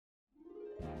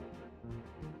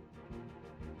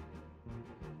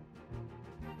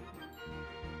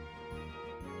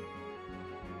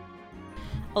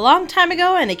A long time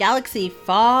ago in a galaxy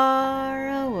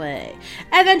far away.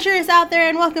 Adventurers out there,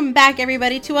 and welcome back,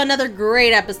 everybody, to another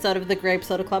great episode of the Grape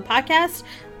Soda Club podcast.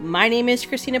 My name is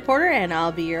Christina Porter, and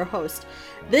I'll be your host.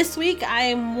 This week, I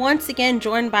am once again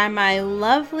joined by my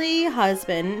lovely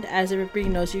husband. As everybody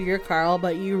knows you're Carl,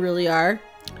 but you really are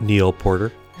Neil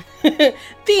Porter. the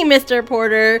Mr.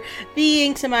 Porter, the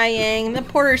yin to my yang, the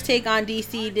Porter's take on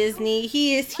DC Disney.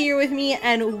 He is here with me,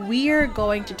 and we're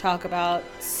going to talk about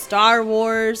Star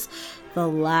Wars: The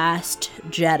Last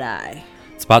Jedi.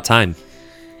 It's about time.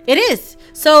 It is.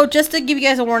 So just to give you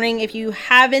guys a warning, if you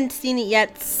haven't seen it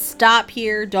yet, stop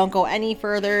here. Don't go any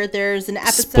further. There's an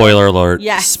episode. Spoiler alert.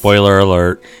 Yes. Spoiler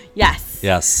alert. Yes.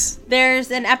 Yes.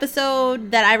 There's an episode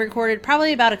that I recorded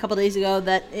probably about a couple days ago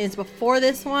that is before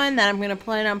this one that I'm going to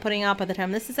plan on putting out by the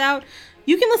time this is out.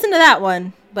 You can listen to that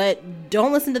one, but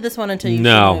don't listen to this one until you see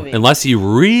the movie. Unless you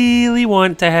really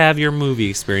want to have your movie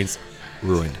experience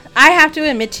ruined. I have to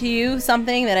admit to you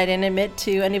something that I didn't admit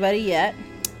to anybody yet.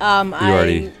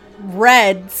 I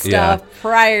read stuff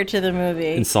prior to the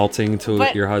movie. Insulting to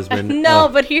your husband. No,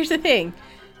 but here's the thing.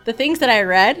 The things that I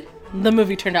read, the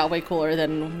movie turned out way cooler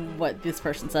than what this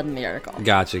person said in the article.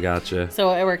 Gotcha.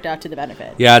 So it worked out to the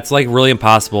benefit. Yeah, it's like really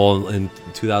impossible in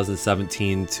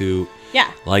 2017 to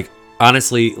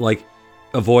honestly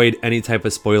avoid any type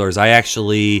of spoilers. I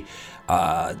actually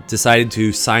decided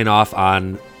to sign off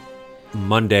on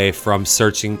Monday from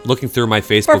looking through my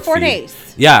Facebook for 4 feed.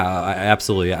 days. Yeah,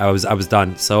 absolutely. I was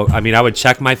done. So I mean, I would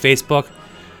check my Facebook,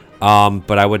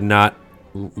 but I would not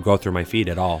go through my feed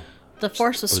at all. The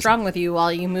force was strong with you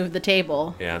while you moved the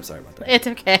table. Yeah, I'm sorry about that. It's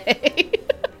okay.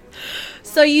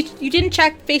 So you didn't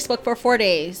check Facebook for 4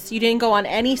 days. You didn't go on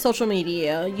any social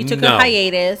media. You took a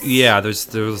hiatus. Yeah, there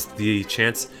was the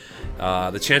chance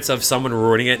of someone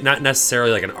ruining it. Not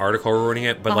necessarily like an article ruining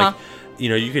it, but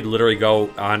you could literally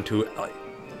go onto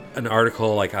an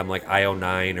article like on like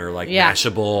IO9 or like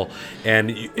Mashable, and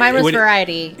mine was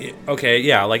Variety. Okay,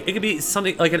 yeah, like it could be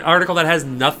something like an article that has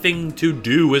nothing to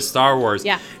do with Star Wars.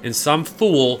 Yeah, and some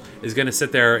fool is gonna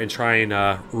sit there and try and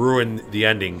ruin the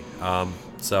ending.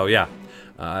 So yeah,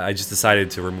 I just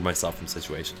decided to remove myself from the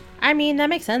situation. I mean, that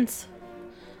makes sense.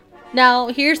 Now,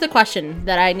 here's the question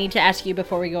that I need to ask you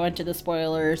before we go into the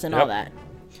spoilers and all that.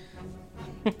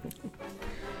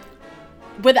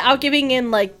 Without giving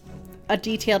in like a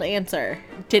detailed answer,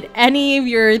 did any of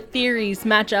your theories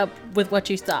match up with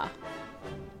what you saw?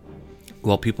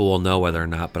 Well, people will know whether or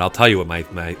not, but I'll tell you what my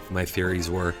theories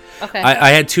were. Okay.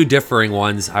 I had two differing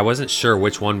ones. I wasn't sure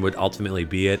which one would ultimately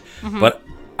be it, but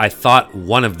I thought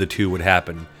one of the two would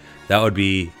happen. That would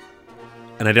be,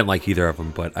 and I didn't like either of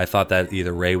them, but I thought that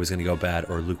either Rey was going to go bad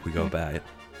or Luke would go bad.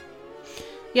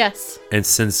 Yes. And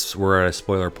since we're at a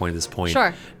spoiler point at this point,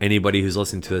 sure, anybody who's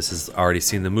listening to this has already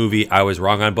seen the movie. I was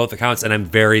wrong on both accounts, and I'm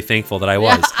very thankful that I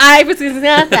was. Yeah, I was going to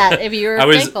ask that if you were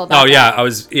thankful about that. I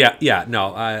was. Yeah.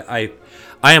 No, I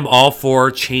am all for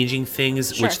changing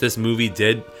things, which this movie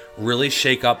did really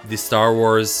shake up the Star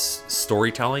Wars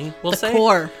storytelling. We'll say the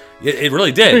core. It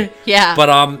really did. Yeah. But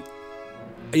I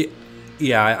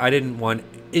didn't want.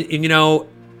 And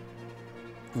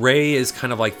Rey is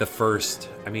kind of like the first.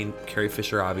 I mean, Carrie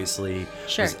Fisher obviously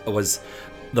was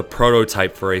the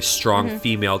prototype for a strong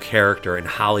female character in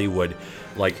Hollywood,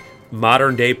 like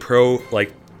modern day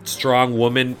strong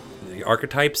woman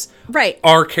archetypes. Right.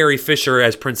 Are Carrie Fisher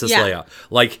as Princess Leia?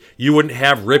 Like you wouldn't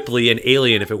have Ripley in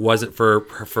Alien if it wasn't for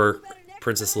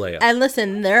Princess Leia. And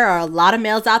listen, there are a lot of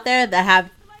males out there that have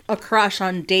a crush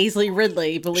on Daisy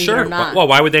Ridley. Believe it or not. Well,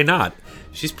 why would they not?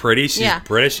 She's pretty. She's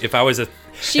British. If I was a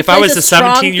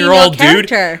 17-year-old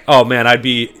dude, oh man, I'd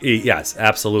be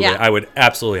absolutely. Yeah. I would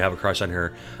absolutely have a crush on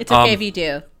her. It's okay if you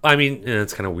do. I mean,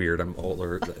 it's kind of weird. I'm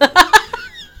older,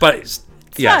 but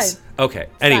yes, fine. Okay.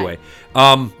 Anyway,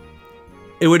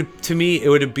 it would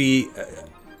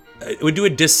do a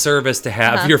disservice to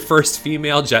have your first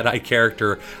female Jedi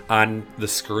character on the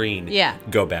screen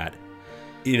go bad.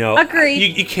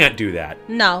 Agreed. You can't do that.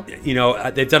 No.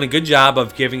 They've done a good job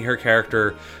of giving her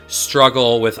character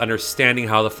struggle with understanding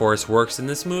how the Force works in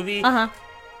this movie. In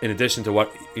addition to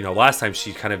what, last time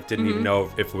she kind of didn't even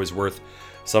know if it was worth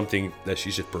something that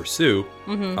she should pursue.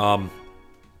 I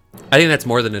think that's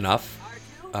more than enough.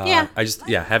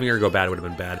 Having her go bad would have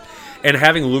been bad. And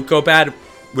having Luke go bad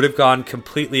would have gone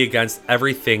completely against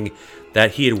everything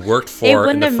that he had worked for. It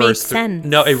wouldn't in the have first made sense.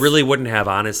 No, it really wouldn't have,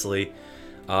 honestly.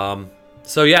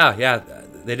 So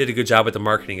they did a good job with the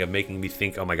marketing of making me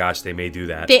think, oh my gosh, they may do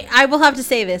that. I will have to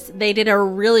say this. They did a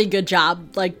really good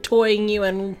job, like toying you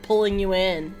and pulling you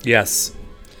in. Yes.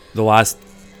 The last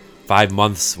 5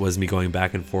 months was me going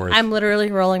back and forth. I'm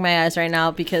literally rolling my eyes right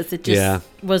now because it just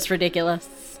was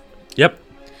ridiculous. Yep.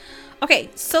 Okay,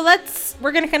 so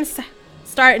we're going to kind of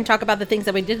start and talk about the things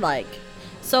that we did like.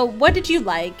 So what did you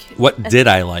like? What did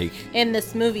I like? In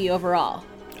this movie overall?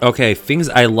 Okay, things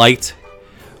I liked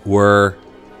were...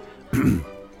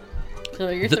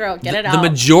 Clear your throat, get it out. The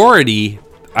majority,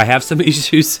 I have some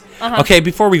issues. Okay,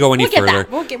 before we go any further...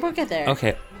 We'll get there.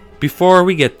 Okay, before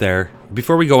we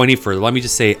go any further, let me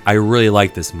just say I really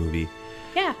like this movie.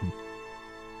 Yeah.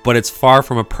 But it's far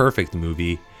from a perfect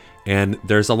movie, and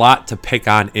there's a lot to pick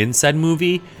on in said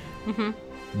movie.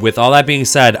 With all that being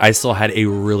said, I still had a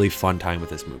really fun time with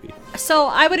this movie. So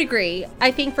I would agree.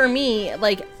 I think for me,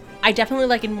 like, I definitely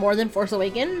like it more than Force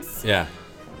Awakens. Yeah.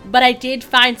 But I did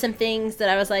find some things that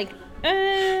I was like,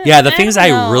 yeah, the things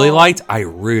I really liked, I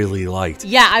really liked.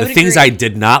 Yeah, I would agree. The things I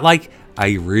did not like,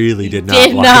 I really did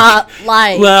not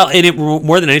like. Well, and it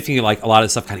more than anything, like a lot of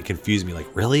stuff kind of confused me.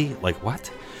 Like, really? Like,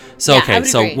 what? So, yeah, okay,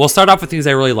 so we'll start off with things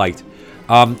I really liked.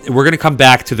 We're going to come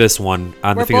back to this one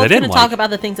on the things I didn't like. We're both going to talk about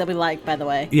the things that we liked, by the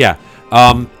way. Yeah.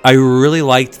 I really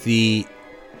liked the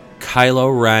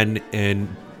Kylo Ren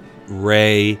and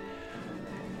Rey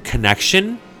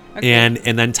connection. Okay. And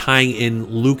then tying in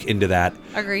Luke into that.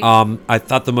 Agreed. I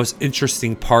thought the most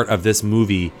interesting part of this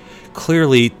movie,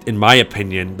 clearly, in my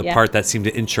opinion, the part that seemed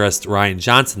to interest Rian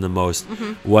Johnson the most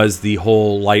was the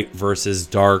whole light versus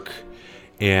dark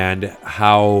and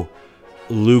how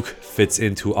Luke fits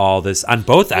into all this on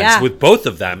both ends with both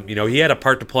of them. You know, he had a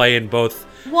part to play in both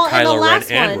Kylo Ren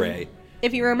and Rey.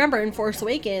 If you remember in Force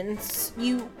Awakens,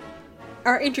 you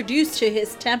are introduced to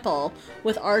his temple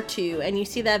with R2 and you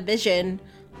see that vision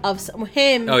of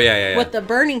him with the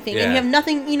burning thing, and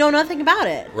you know nothing about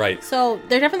it. Right. So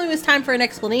there definitely was time for an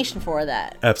explanation for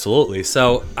that. Absolutely.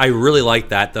 So I really liked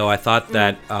that, though. I thought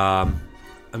that,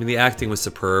 the acting was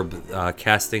superb.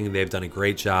 Casting, they've done a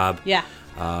great job. Yeah.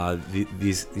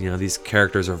 These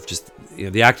characters are just,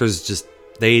 the actors just,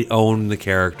 they own the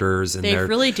characters and they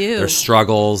really do. Their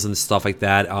struggles and stuff like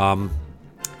that.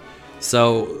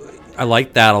 So I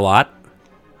liked that a lot.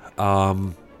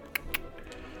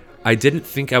 I didn't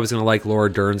think I was going to like Laura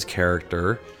Dern's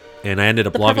character, and I ended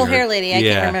up loving her. The purple hair lady, I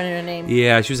can't remember her name.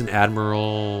 Yeah, she was an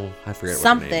admiral. I forget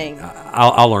something. What her name.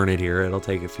 I'll learn it here. It'll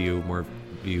take a few more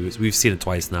views. We've seen it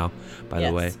twice now, by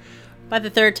the way. By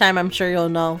the third time, I'm sure you'll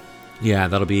know. Yeah,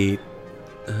 that'll be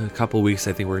a couple of weeks.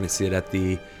 I think we're going to see it at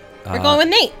the... we're going with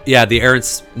Nate. Yeah,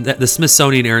 the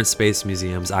Smithsonian Air and Space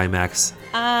Museum's IMAX,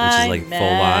 which is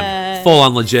like full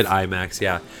on legit IMAX.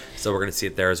 Yeah. So we're going to see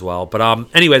it there as well. But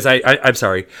anyways, I'm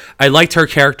sorry. I liked her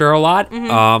character a lot.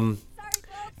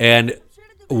 And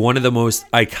one of the most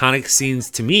iconic scenes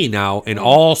to me now in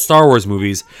all Star Wars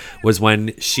movies was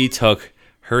when she took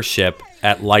her ship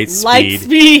at light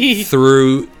speed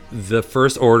through the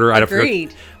First Order. I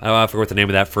forget what the name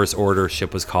of that First Order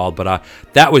ship was called. But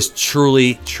that was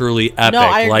truly, truly epic. No,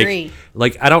 I agree.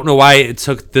 Like, I don't know why it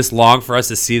took this long for us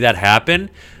to see that happen.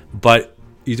 But...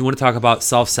 you want to talk about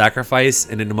self-sacrifice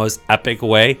and in the most epic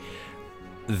way?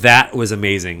 That was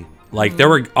amazing. Like, there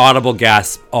were audible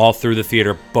gasps all through the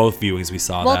theater, both viewings we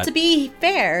saw. Well, to be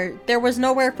fair, there was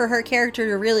nowhere for her character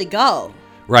to really go.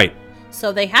 Right.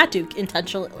 So they had to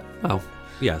intentionally... Oh,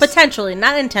 yes. Potentially,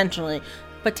 not intentionally.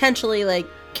 Potentially, like,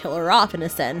 kill her off in a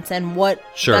sense. And what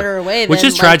better way than... Which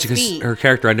is tragic because her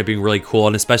character ended up being really cool.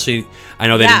 And especially, I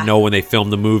know they didn't know when they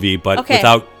filmed the movie, but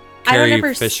without... Carrie I don't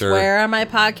ever Fisher. Swear on my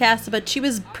podcast, but she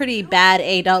was pretty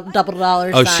bad double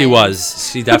dollar sign. Oh, she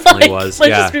was. She definitely was. Let's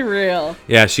just be real.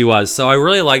 Yeah, she was. So I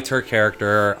really liked her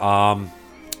character.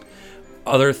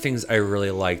 Other things I really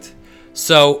liked.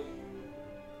 So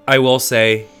I will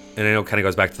say, and I know it kind of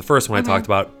goes back to the first one I talked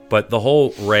about, but the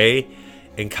whole Rey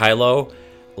and Kylo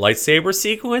lightsaber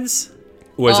sequence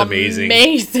was amazing.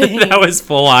 Amazing. That was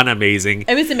full on amazing.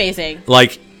 It was amazing.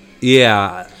 Like,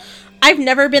 yeah. I've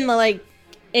never been like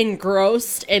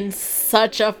engrossed in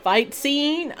such a fight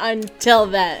scene until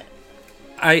that.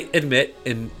 I admit,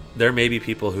 and there may be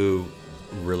people who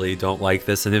really don't like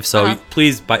this, and if so,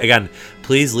 please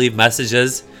leave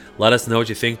messages. Let us know what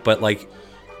you think. But like,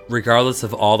 regardless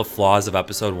of all the flaws of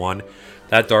Episode 1,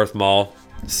 that Darth Maul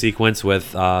sequence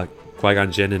with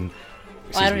Qui-Gon Jinn and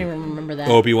I don't even remember that.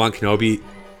 Obi-Wan Kenobi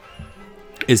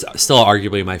is still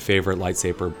arguably my favorite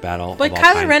lightsaber battle. But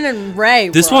Kylo Ren and Rey.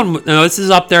 This is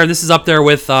up there. This is up there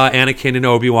with Anakin and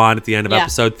Obi-Wan at the end of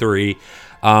Episode 3.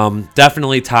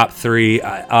 Definitely top 3.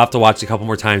 I'll have to watch it a couple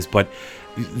more times, but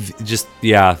just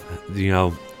how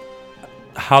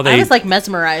they. I was like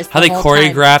mesmerized. How they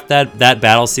choreographed that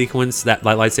battle sequence, that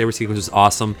lightsaber sequence was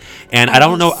awesome. And I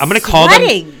don't know. I'm gonna call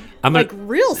them. I'm like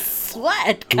real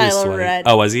sweat. Kylo Ren.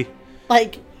 Oh, was he?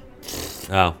 Like.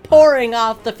 Pouring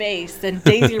off the face, and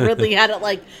Daisy Ridley had it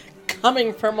like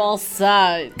coming from all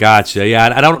sides. Gotcha.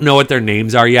 Yeah, I don't know what their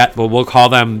names are yet, but we'll call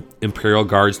them Imperial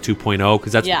Guards 2.0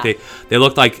 because that's what they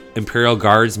look like. Imperial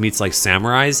Guards meets like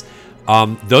samurais.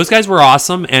 Those guys were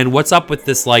awesome. And what's up with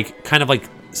this like kind of like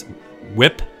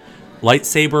whip,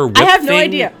 lightsaber whip thing? I have no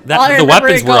idea. The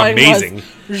weapons were amazing.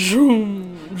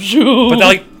 Zoom, zoom, but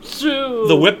like zoom.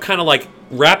 The whip kind of like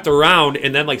wrapped around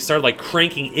and then like started like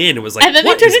cranking in. It was like, and then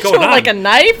what they turned is into going on? like a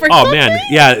knife or something. Oh man,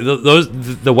 yeah,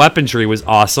 the weaponry was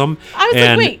awesome. I was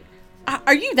like, wait,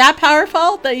 are you that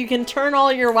powerful that you can turn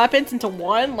all your weapons into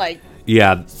one like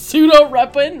pseudo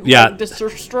weapon? Yeah, like,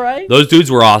 destroy. Those dudes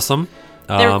were awesome.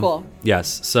 They were cool.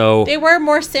 Yes, so they were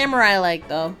more samurai-like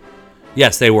though.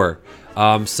 Yes, they were.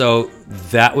 So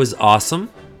that was awesome.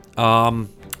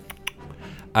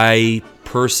 I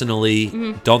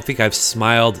personally don't think I've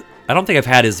smiled. I don't think I've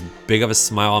had as big of a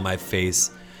smile on my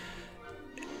face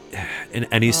in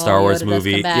any Star Wars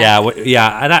movie. Yeah.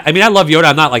 And I love Yoda.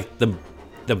 I'm not like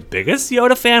the biggest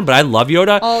Yoda fan, but I love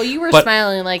Yoda. Oh, you were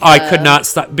smiling like I could not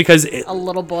stop because a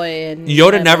little boy. And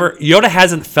Yoda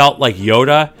hasn't felt like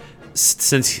Yoda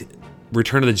since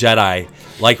Return of the Jedi.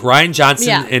 Like Rian Johnson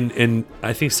and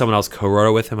I think someone else co-wrote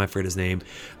it with him. I forget his name.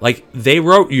 Like they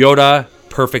wrote Yoda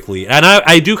perfectly, and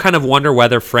I do kind of wonder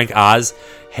whether Frank Oz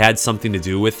had something to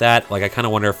do with that. Like I kind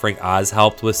of wonder if Frank Oz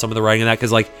helped with some of the writing of that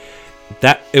because like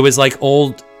that it was like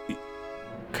old,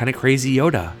 kind of crazy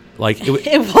Yoda. Like it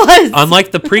was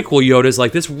unlike the prequel Yodas.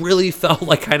 Like this really felt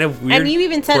like kind of weird. And you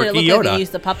even said it looked Yoda. like they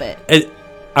used the puppet.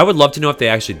 I would love to know if they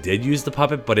actually did use the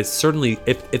puppet, but it's certainly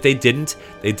if they didn't,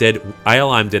 they did.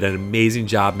 ILM did an amazing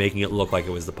job making it look like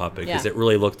it was the puppet because it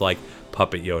really looked like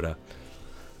puppet Yoda.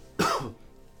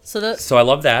 So I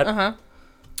love that.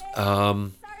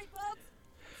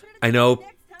 I know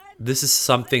this is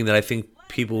something that I think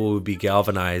people would be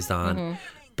galvanized on,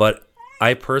 but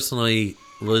I personally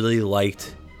really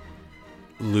liked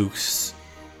Luke's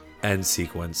end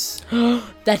sequence.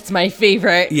 That's my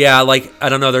favorite. Yeah, like I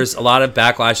don't know. There's a lot of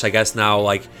backlash, I guess now.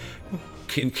 Like,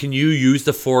 can you use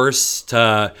the Force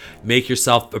to make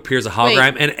yourself appear as a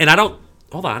hologram? And I don't.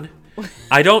 Hold on.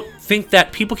 I don't think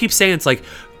that people keep saying it's like,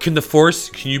 can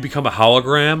you become a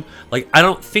hologram? Like, I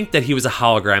don't think that he was a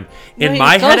hologram. In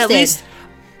my head, at least,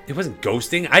 it wasn't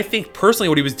ghosting. I think personally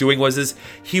what he was doing was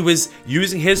he was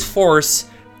using his Force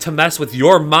to mess with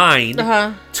your mind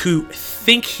to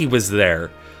think he was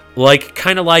there. Like,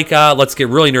 kind of like, let's get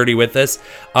really nerdy with this.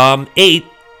 8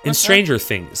 in Stranger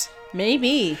Things.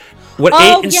 Maybe. What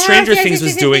 8 in Stranger Things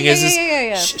was doing is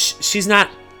she's not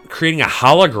creating a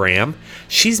hologram.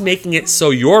 She's making it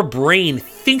so your brain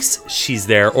thinks she's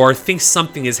there or thinks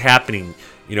something is happening.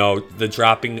 You know, the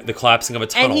collapsing of a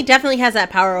tunnel. And he definitely has that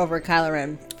power over Kylo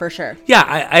Ren, for sure. Yeah,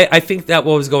 I think that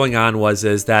what was going on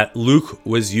is that Luke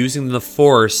was using the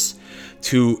Force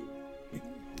to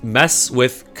mess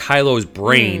with Kylo's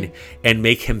brain and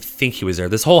make him think he was there.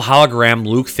 This whole hologram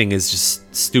Luke thing is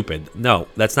just stupid. No,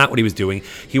 that's not what he was doing.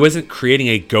 He wasn't creating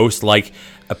a ghost-like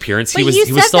appearance. He was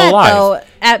still alive. Though,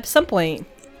 at some point.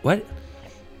 What?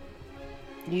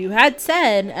 You had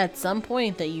said at some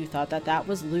point that you thought that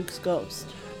was Luke's ghost.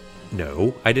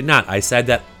 No, I did not. I said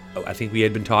that I think we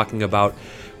had been talking about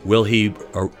will he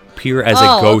appear as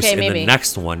a ghost in the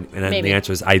next one, and then the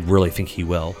answer is I really think he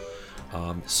will.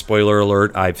 Spoiler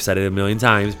alert, I've said it a million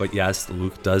times, but yes,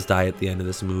 Luke does die at the end of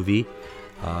this movie.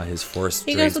 His Force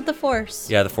He goes with the Force.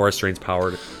 Yeah, the Force drains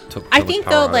power. I think,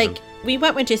 though, like, we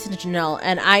went with Jason and Janelle,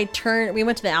 and we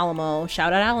went to the Alamo.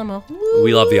 Shout out Alamo. Woo!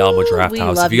 We love the Alamo Draft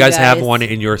House. If you guys have one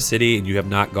in your city and you have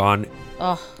not gone,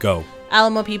 go.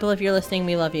 Alamo people, if you're listening,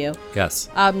 we love you. Yes.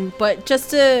 But just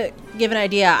to give an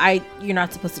idea, you're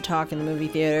not supposed to talk in the movie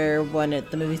theater when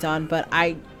the movie's on, but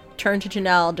I turned to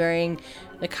Janelle during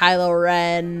the Kylo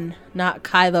Ren, not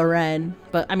Kylo Ren,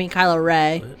 but I mean Kylo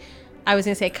Ray. What? I was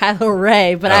gonna say Kylo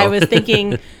Ray, but I was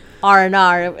thinking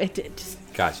R&R.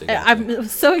 Gotcha. I'm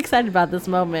so excited about this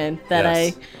moment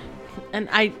that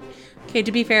Okay,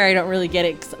 to be fair, I don't really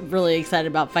get really excited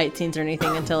about fight scenes or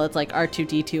anything until it's like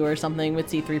R2-D2 or something with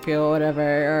C-3PO or whatever.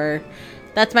 Or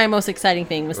that's my most exciting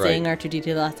thing was seeing R2-D2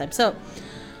 the last time. So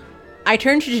I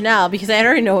turned to Janelle because I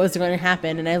already know what was going to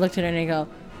happen, and I looked at her and I go,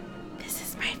 "This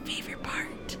is my favorite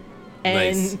part."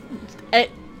 And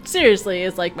it seriously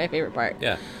is like my favorite part.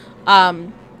 Yeah.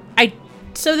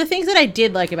 So the things that I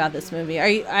did like about this movie,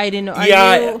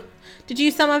 did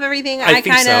you sum up everything? I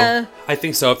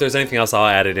think so. If there's anything else, I'll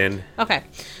add it in. Okay.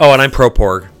 Oh, and I'm pro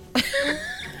Porg.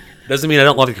 Doesn't mean I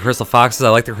don't love the Crystal Foxes. I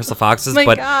like the Crystal Foxes,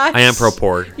 but gosh. I am pro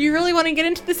Porg. You really want to get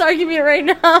into this argument right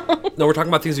now? No, we're talking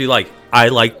about things we like. I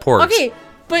like Porgs. Okay,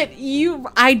 but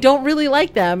I don't really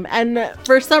like them, and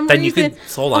for some reason... Then you can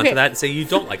hold on to that and say you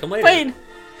don't like them later.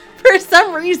 But for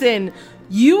some reason,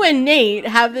 you and Nate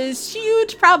have this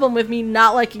huge problem with me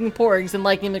not liking porgs and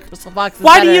liking the Crystal Foxes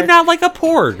Why better. do you not like a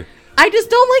porg? I just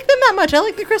don't like them that much. I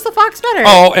like the Crystal Fox better.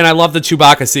 Oh, and I love the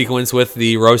Chewbacca sequence with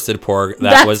the roasted porg.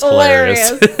 That was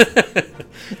hilarious.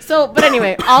 So, but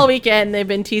anyway, all weekend they've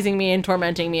been teasing me and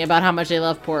tormenting me about how much they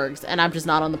love porgs, and I'm just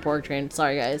not on the porg train.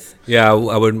 Sorry, guys. Yeah,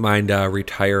 I wouldn't mind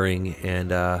retiring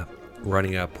and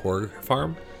running a porg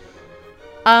farm.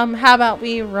 How about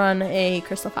we run a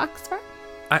Crystal Fox farm?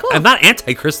 Cool. I'm not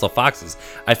anti-Crystal Foxes.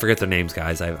 I forget their names,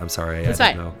 guys. I'm sorry. That's I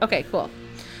fine. don't know. Okay, cool.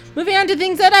 Moving on to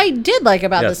things that I did like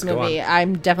about Yes, this movie. go on.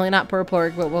 I'm definitely not pro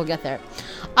porg, but we'll get there.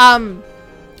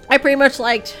 I pretty much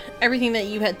liked everything that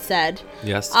you had said.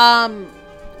 Yes.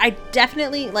 I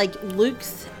definitely like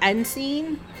Luke's end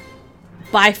scene.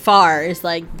 By far is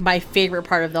like my favorite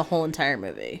part of the whole entire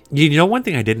movie. You know one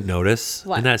thing I didn't notice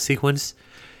What? in that sequence?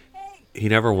 He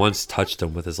never once touched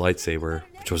him with his lightsaber,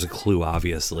 which was a clue.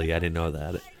 Obviously, I didn't know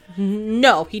that.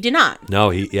 No, he did not.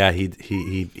 No,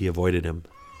 he avoided him.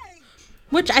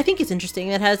 Which I think is interesting.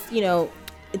 It has,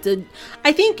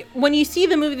 I think when you see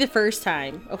the movie the first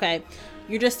time, okay,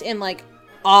 you're just in like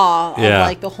awe of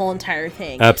like the whole entire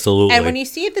thing. Absolutely. And when you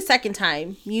see it the second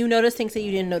time, you notice things that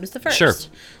you didn't notice the first. Sure.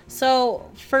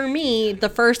 So for me, the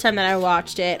first time that I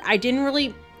watched it, I didn't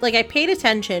really I paid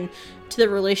attention to the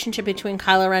relationship between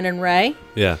Kylo Ren and Rey.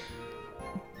 Yeah.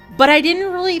 But I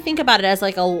didn't really think about it as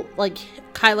like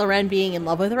Kylo Ren being in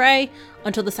love with Rey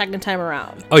until the second time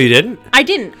around. Oh, you didn't? I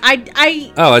didn't. I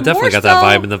definitely got that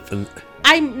vibe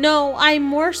I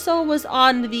more so was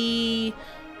on the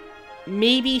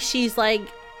maybe she's like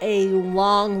a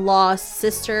long lost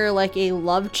sister, like a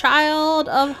love child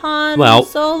of Han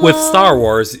Solo. With Star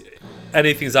Wars,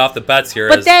 anything's off the bets here.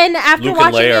 But then after Luke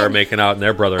watching and Leia it, are making out and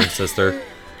their brother and sister.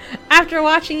 After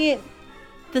watching it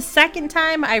the second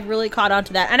time, I really caught on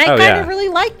to that, and I kind of really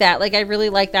like that. Like I really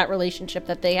like that relationship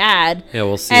that they had. Yeah,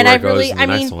 we'll see where it goes in the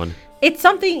next mean, one. It's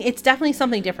definitely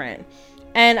something different,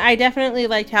 and I definitely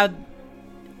liked how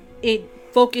it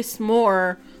focused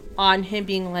more on him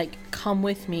being like, "Come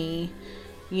with me,"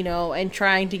 and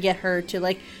trying to get her to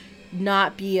like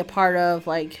not be a part of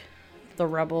like the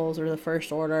rebels or the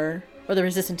First Order or the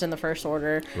Resistance in the First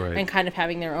Order, right. and kind of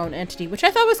having their own entity, which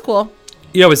I thought was cool.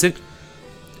 Yeah, was it?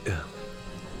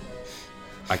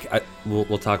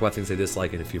 We'll talk about things I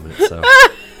dislike in a few minutes. So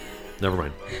never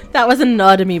mind. That was a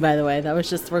nod to me, by the way. That was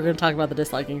just, we're going to talk about the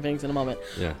disliking things in a moment.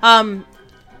 Yeah. And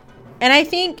I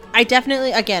think I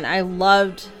definitely, again, I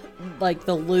loved like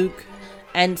the Luke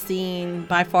end scene.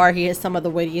 By far, he has some of the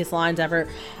wittiest lines ever.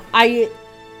 I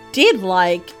did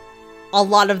like a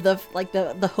lot of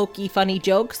the hokey, funny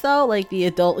jokes though, like the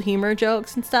adult humor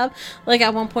jokes and stuff. Like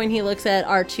at one point, he looks at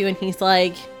R2 and he's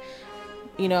like,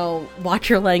 watch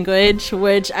your language,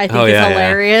 which I think is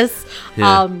hilarious.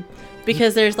 Yeah.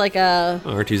 Because there's like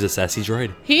R2's a sassy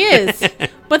droid. He is.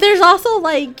 But there's also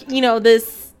like,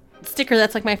 this sticker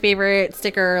that's like my favorite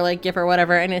sticker, like GIF or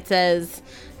whatever, and it says,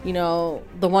 the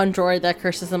one droid that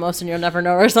curses the most and you'll never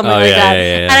know, or something like that.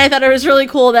 Yeah. And I thought it was really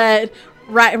cool that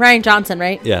Rian Johnson,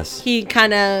 right? Yes. He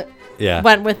kind of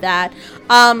went with that.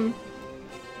 And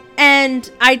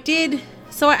I did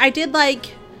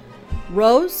like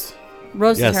Rose.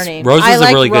 Rose is her name. Rose is a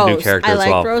really good new character as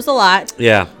well. I like Rose a lot.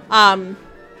 Yeah.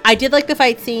 I did like the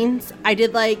fight scenes. I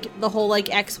did like the whole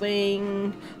like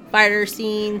X-Wing fighter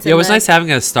scenes. Yeah, it was nice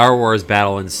having a Star Wars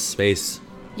battle in space.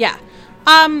 Yeah.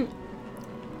 I'm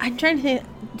trying to think.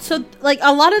 So, like,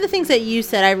 a lot of the things that you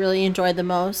said I really enjoyed the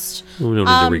most. We don't need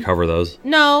to recover those.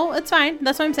 No, it's fine.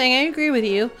 That's what I'm saying. I agree with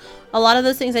you. A lot of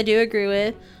those things I do agree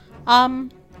with. I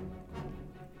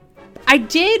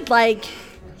did like...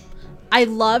 I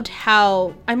loved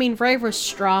how... I mean, Rey was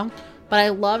strong, but I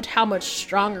loved how much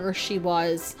stronger she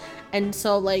was. And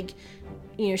so, like,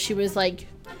 she was, like,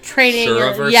 training... Sure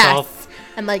of herself? Yes.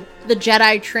 And, like, the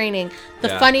Jedi training. The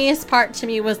funniest part to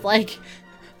me was, like...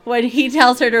 when he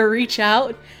tells her to reach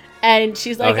out, and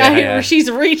she's like, she's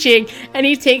reaching, and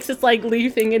he takes this like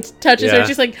leaf thing and touches her.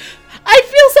 She's like, I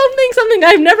feel something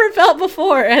I've never felt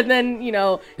before. And then, she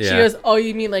goes, oh,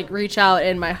 you mean like reach out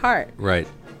in my heart. Right.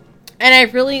 And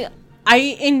I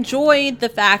enjoyed the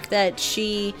fact that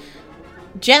she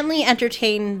gently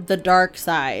entertained the dark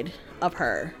side of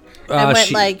her. And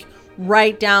went like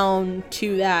right down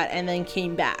to that and then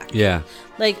came back. Yeah.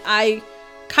 Like, I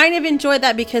kind of enjoyed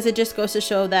that because it just goes to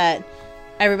show that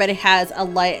everybody has a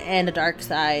light and a dark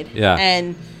side. Yeah.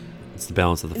 And it's the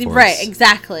balance of the Force. Right,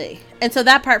 exactly. And so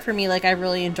that part for me, like, I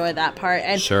really enjoyed that part.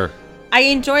 And sure. I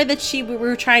enjoyed that we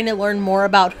were trying to learn more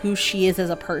about who she is as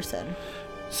a person.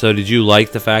 So did you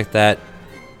like the fact that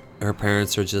her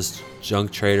parents are just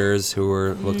junk traders who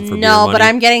were looking for beer money? No, but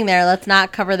I'm getting there. Let's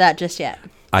not cover that just yet.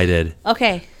 I did.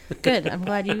 Okay. Good. I'm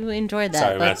glad you enjoyed that.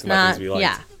 Sorry, I'm asking about things we liked.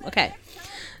 Yeah. Okay.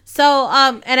 So,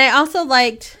 and I also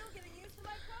liked.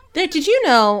 Did you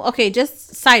know? Okay,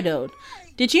 just side note.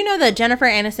 Did you know that Jennifer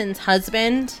Aniston's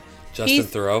husband, Justin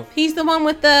Theroux? He's the one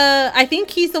with the. I think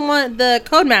he's the one, the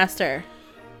Codemaster,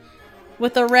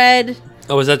 with the red.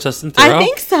 Oh, is that Justin Theroux? I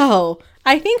think so.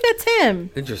 I think that's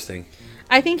him. Interesting.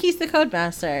 I think he's the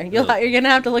Codemaster. You're gonna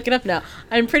have to look it up now.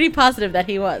 I'm pretty positive that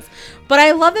he was. But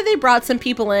I love that they brought some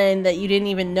people in that you didn't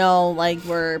even know like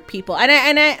were people, and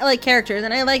I like characters,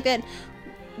 and I like that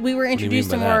we were introduced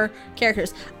to more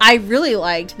characters. I really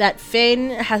liked that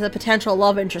Finn has a potential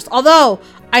love interest. Although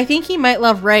I think he might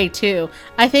love Rey too.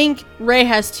 I think Rey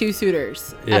has 2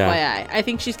 suitors. Yeah. FYI, I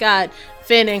think she's got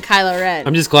Finn and Kylo Ren.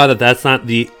 I'm just glad that that's not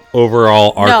the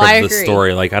overall arc of the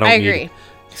story. Like I agree.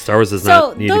 Star Wars does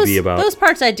not need to be about those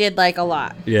parts. I did like a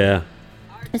lot. Yeah.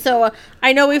 So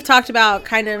I know we've talked about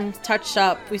kind of touched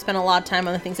up. We spent a lot of time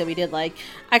on the things that we did like.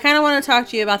 I kind of want to talk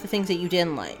to you about the things that you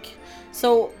didn't like.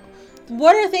 So,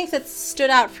 what are things that stood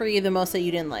out for you the most that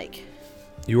you didn't like?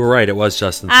 You were right. It was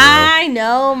Justin Theroux. I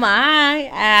know my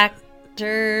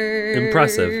actor.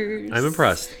 Impressive. I'm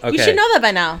impressed. Okay. You should know that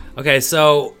by now.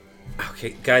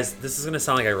 Okay, guys, this is going to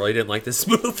sound like I really didn't like this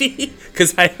movie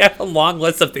because I have a long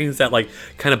list of things that, like,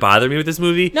 kind of bother me with this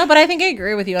movie. No, but I think I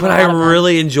agree with you on but a lot I of them.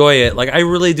 really enjoy it. Like, I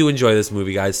really do enjoy this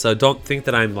movie, guys, so don't think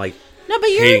that I'm, like, no, but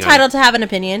you're entitled to have an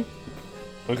opinion.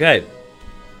 Okay.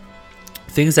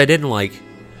 Things I didn't like.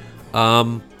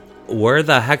 Where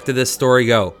the heck did this story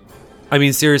go? I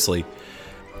mean, seriously.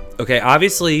 Okay,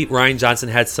 obviously, Rian Johnson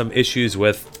had some issues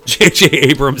with J.J.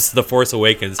 Abrams' The Force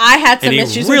Awakens. I had some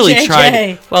issues with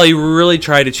J.J. He really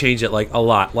tried to change it, like, a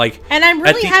lot. Like, and I'm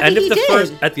really happy he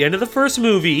did. At the end of the first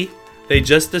movie, they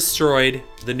just destroyed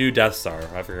the new Death Star.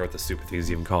 I forget what the stupid thing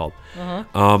is even called.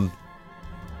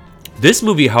 This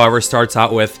movie, however, starts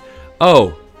out with,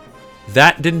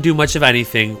 that didn't do much of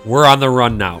anything. We're on the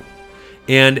run now.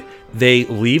 And they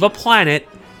leave a planet.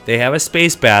 They have a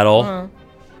space battle.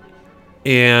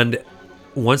 And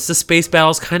once the space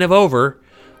battle's kind of over,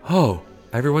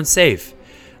 everyone's safe.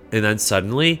 And then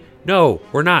suddenly, no,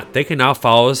 we're not. They can now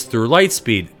follow us through light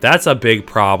speed. That's a big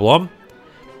problem.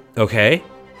 Okay.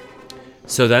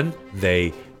 So then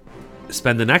they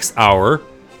spend the next hour,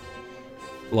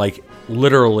 like,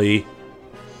 literally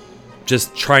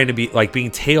just trying to be, like,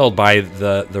 being tailed by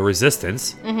the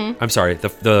Resistance. I'm sorry,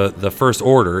 the First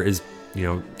Order is,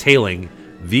 tailing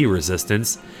the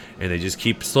Resistance. And they just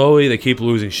keep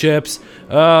losing ships.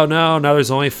 Oh, no, now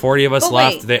there's only 40 of us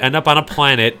left. They end up on a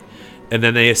planet, and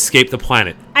then they escape the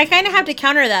planet. I kind of have to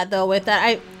counter that, though, with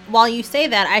that. While you say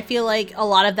that, I feel like a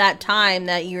lot of that time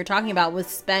that you were talking about was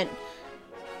spent,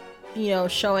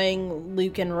 showing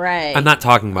Luke and Rey. I'm not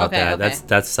talking about that. Okay.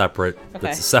 That's separate. Okay.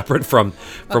 That's separate from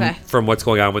what's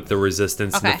going on with the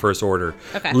Resistance and the First Order.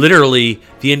 Okay. Literally,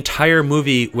 the entire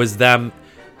movie was them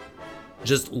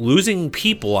just losing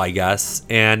people, I guess,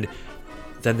 and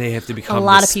then they have to become a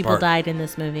lot of people died in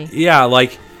this movie. Yeah,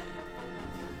 like,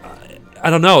 I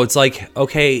don't know. It's like,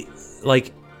 okay,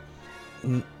 like,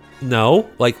 no,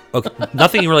 like, okay,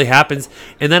 nothing really happens.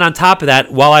 And then on top of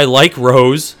that, while I like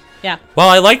Rose, and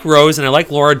I like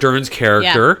Laura Dern's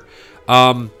character,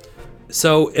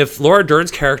 so if Laura Dern's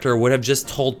character would have just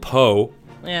told Poe,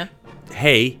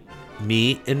 hey,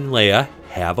 me and Leia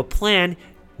have a plan.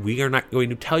 We are not going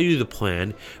to tell you the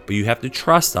plan, but you have to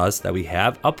trust us that we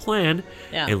have a plan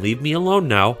and leave me alone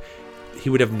now.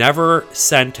 He would have never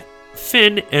sent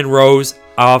Finn and Rose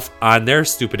off on their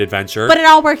stupid adventure. But it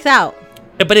all works out.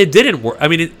 But it didn't work. I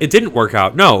mean, it didn't work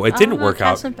out. No, it didn't work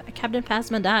out. Captain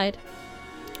Phasma died.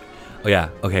 Oh, yeah.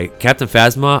 Okay. Captain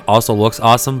Phasma also looks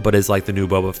awesome, but is like the new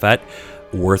Boba Fett.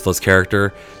 Worthless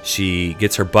character. She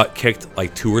gets her butt kicked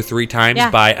like 2 or 3 times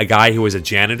by a guy who was a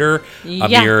janitor a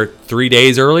mere 3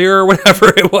 days earlier or whatever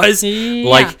it was.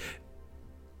 Like,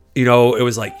 it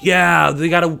was like, they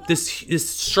got this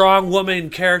strong woman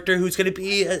character who's going to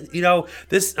be,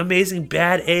 this amazing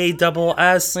bad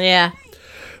ASS. Yeah.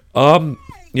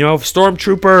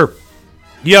 Stormtrooper.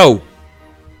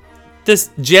 This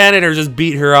janitor just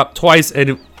beat her up twice,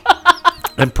 and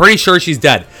I'm pretty sure she's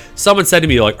dead. Someone said to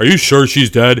me, like, are you sure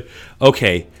she's dead?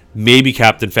 Okay, maybe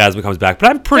Captain Phasma comes back, but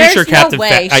I'm pretty sure Captain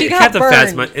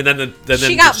Phasma, and then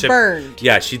she got burned.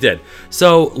 Yeah, she did.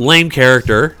 So, lame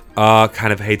character.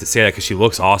 Kind of hate to say that because she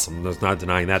looks awesome. There's not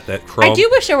denying that. That Chrome. I do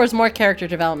wish there was more character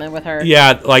development with her.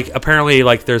 Yeah, like, apparently,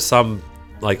 like, there's some,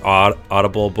 like,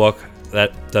 Audible book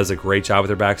that does a great job with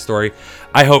her backstory.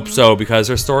 I hope so, because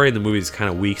her story in the movie is kind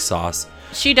of weak sauce.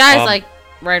 She dies,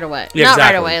 right away. Yeah, not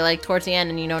exactly. right away, like towards the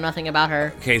end, and you know nothing about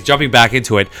her. Okay, jumping back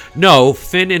into it. No,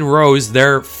 Finn and Rose,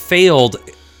 their failed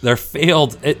They're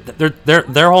failed.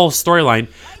 Their whole storyline,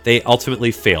 they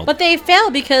ultimately failed. But they fail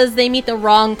because they meet the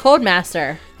wrong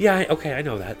Codemaster. Yeah, okay, I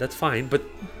know that. That's fine. But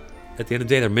at the end of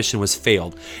the day, their mission was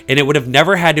failed. And it would have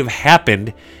never had to have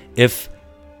happened if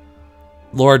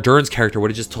Laura Dern's character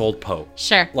would have just told Poe.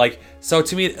 Sure. Like, so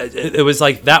to me, it was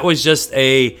like, that was just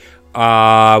a, we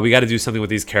got to do something with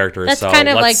these characters. That's so kind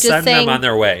of let's like just send saying, them on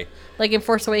their way. Like in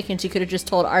Force Awakens, you could have just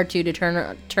told R2 to turn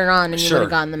on and you would have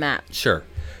gotten the map. Sure.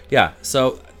 Yeah.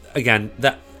 So, again,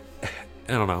 that,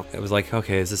 I don't know. It was like,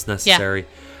 okay, is this necessary?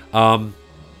 Yeah.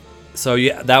 So,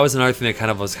 yeah, that was another thing that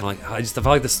kind of was kind of like, I felt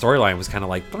like the storyline was kind of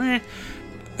like, bleh.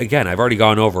 Again, I've already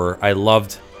gone over. I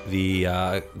loved the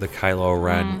Kylo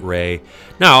Ren, Rey.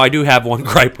 Now, I do have one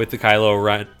gripe with the Kylo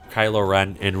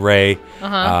Ren and Rey.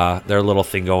 Their little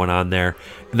thing going on there.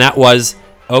 And that was,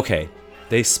 okay,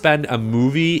 they spend a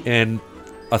movie and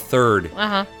a third,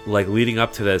 like, leading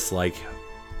up to this, like,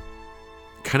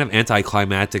 kind of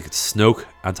anticlimactic Snoke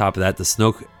on top of that. The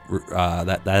Snoke,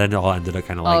 that all ended up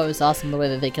kind of like... Oh, it was awesome the way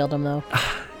that they killed him, though.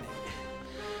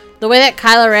 The way that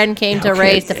Kylo Ren came to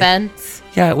Rey's defense.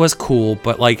 Yeah, it was cool,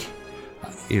 but, like,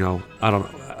 you know, I don't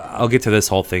know. I'll get to this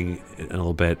whole thing in a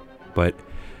little bit, but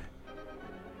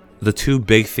the two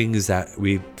big things that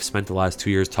we've spent the last 2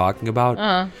 years talking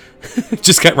about,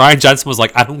 just got Rian Johnson was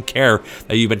like, I don't care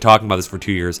that you've been talking about this for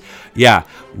 2 years. Yeah,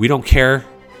 we don't care.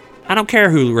 I don't care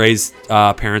who Rey's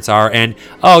parents are. And,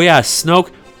 oh, yeah,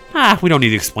 Snoke, we don't need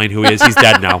to explain who he is. He's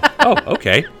dead now. Oh,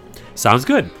 okay. Sounds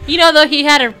good. You know, though, he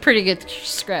had a pretty good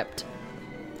script.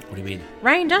 What do you mean?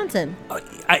 Rian Johnson.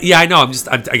 Yeah, I know.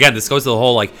 Again, this goes to the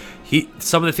whole, like,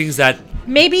 some of the things that...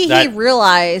 Maybe he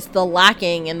realized the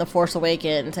lacking in The Force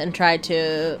Awakens and tried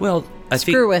to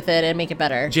screw with it and make it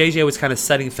better. JJ was kind of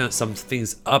setting some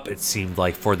things up, it seemed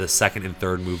like, for the second and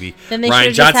third movie. Then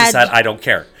Rian Johnson said, I don't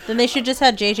care. Then they should just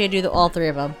have JJ do all three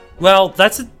of them. Well,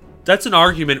 that's an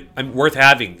argument worth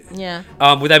having. Yeah.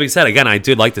 With that being said, again, I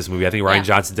did like this movie. I think Rian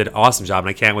Johnson did an awesome job, and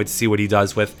I can't wait to see what he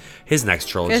does with his next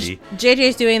trilogy.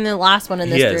 JJ's doing the last one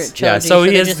in this trilogy. Yeah, so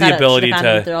he has the ability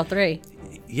to... Through all three.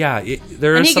 Yeah,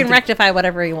 and he can rectify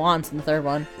whatever he wants in the third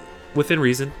one. Within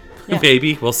reason. Yeah.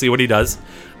 Maybe. We'll see what he does.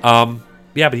 Yeah,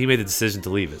 but he made the decision to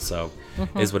leave it, so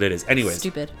is what it is. Anyways.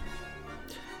 Stupid.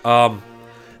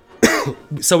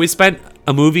 So we spent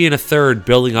a movie and a third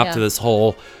building up to this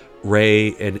whole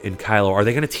Rey and Kylo. Are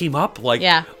they going to team up? Like,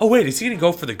 oh, wait, is he going to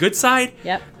go for the good side?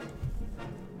 Yep.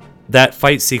 That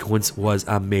fight sequence was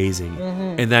amazing.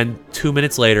 And then 2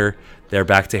 minutes later, they're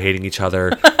back to hating each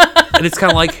other. And it's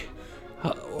kind of like...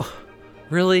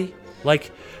 really? Like,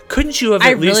 couldn't you have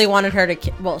at least... I really wanted her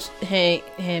to...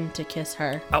 him to kiss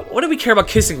her. What do we care about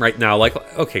kissing right now? Like,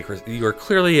 okay, Chris, you are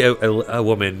clearly a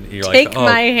woman. You're Take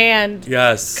my hand.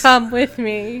 Yes. Come with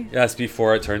me. Yes,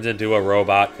 before it turns into a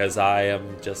robot, because I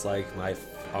am just like my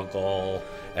uncle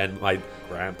and my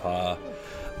grandpa.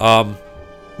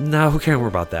 No, who cares more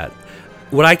about that?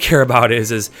 What I care about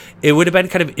is it would have been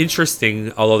kind of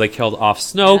interesting, although they killed off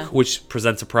Snoke, which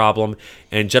presents a problem,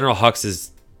 and General Hux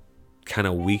is kind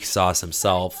of weak sauce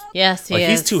himself. Yes, he is.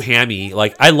 He's too hammy.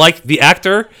 Like, I like the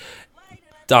actor,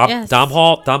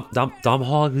 Domhnall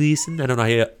Gleeson. I don't know how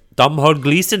you... Domhnall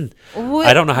Gleeson.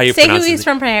 I don't know how you pronounce it. Say who he's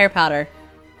from Harry Potter.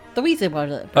 The Weasley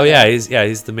brother. Oh, yeah,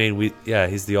 he's the main...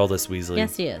 he's the oldest Weasley.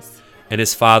 Yes, he is. And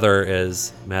his father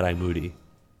is Mad-Eye Moody.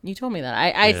 You told me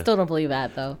that. I still don't believe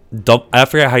that, though. I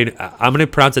forget how you... I'm going to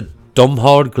pronounce it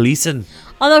Domhnall Gleeson.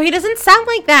 Although he doesn't sound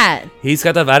like that. He's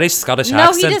got a very Scottish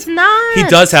accent. No, he does not. He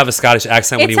does have a Scottish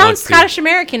accent when he wants to. It sounds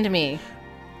Scottish-American to me.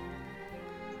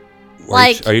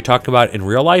 Are you talking about in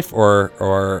real life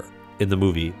or in the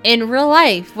movie? In real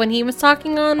life, when he was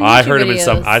talking on YouTube I heard him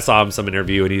videos. I saw him in some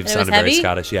interview and he sounded very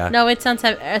Scottish. Yeah. No, it sounds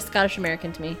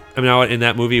Scottish-American to me. I mean, in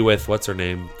that movie with what's her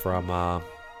name from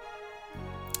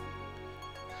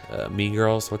Mean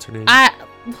Girls? What's her name?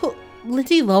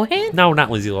 Lindsay Lohan? No,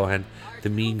 not Lindsay Lohan. The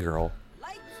Mean Girl.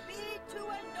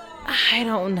 I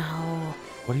don't know.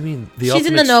 What do you mean? She's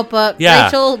in The Notebook. Yeah.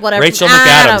 Rachel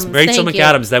McAdams. Rachel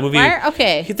McAdams. That movie.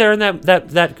 Okay. They're in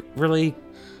that really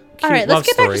cute all right, let's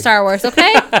get story. back to Star Wars,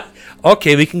 okay?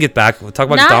 Okay, we can get back. We'll talk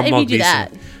about Not Domhnall if you do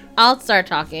that. I'll start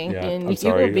talking. Yeah, and I'm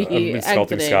sorry. You will be I'm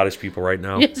insulting Scottish people right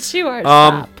now. Yes, you are.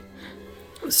 Stop.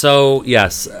 So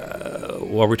yes,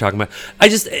 what were we talking about?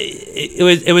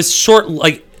 It was short.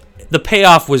 Like the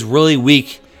payoff was really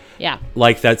weak. Yeah.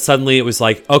 Like that. Suddenly it was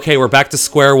like, okay, we're back to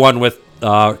square one with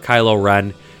Kylo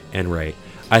Ren and Rey.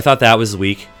 I thought that was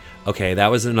weak. Okay, that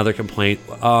was another complaint.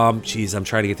 Geez, I'm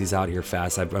trying to get these out here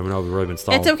fast. I know we've really been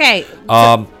stalling. It's okay.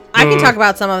 I can talk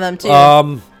about some of them too.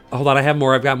 Hold on, I have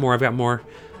more. I've got more.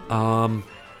 Don't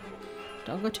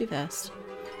go too fast.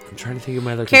 I'm trying to think of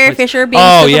my other Carrie complaints. Fisher being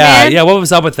Superman. yeah. What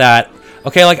was up with that?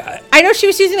 Okay, like I know she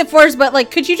was using the Force, but like,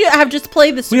 could you have just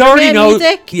played the Superman we already know.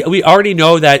 music? Yeah, we already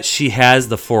know that she has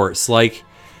the Force. Like,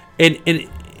 and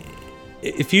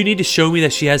if you need to show me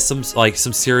that she has some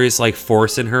serious like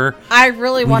Force in her, I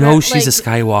really want to. to know she's a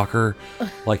Skywalker.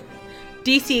 Like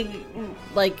DC,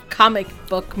 like comic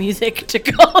book music to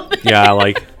go. Yeah,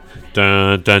 like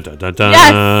dun dun dun dun dun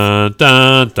Yes.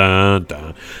 dun dun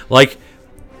dun. Like,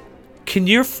 can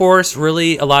your Force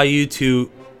really allow you to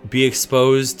be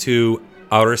exposed to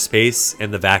outer space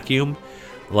and the vacuum?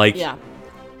 Like, Yeah.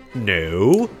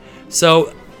 no.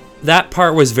 So that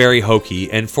part was very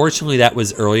hokey, and fortunately that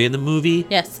was early in the movie.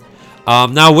 Yes.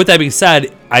 Now, with that being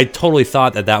said, I totally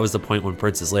thought that was the point when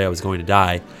Princess Leia was going to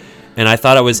die. And I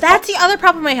thought it was... That's the other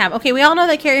problem I have. Okay, we all know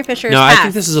that Carrie Fisher is No, passed. I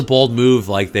think this is a bold move.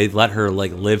 Like, they let her,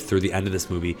 like, live through the end of this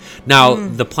movie. Now,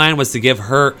 the plan was to give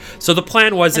her... So the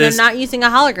plan was... And they're not using a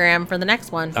hologram for the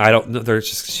next one. I don't know.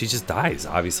 She just dies,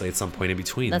 obviously, at some point in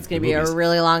between. That's going to be a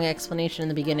really long explanation in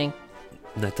the beginning.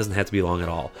 That doesn't have to be long at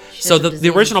all. She So has a the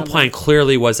disease original or something. plan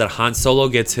clearly was that Han Solo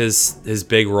gets his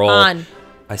big role. Han.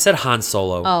 I said Han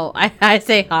Solo. Oh, I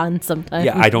say Han sometimes.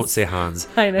 Yeah, I don't say Hans.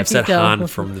 I know I've said you don't. Han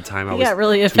from the time I You was got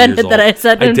really 2 years offended that old. I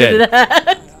said him to do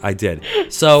that. I did.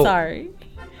 So Sorry.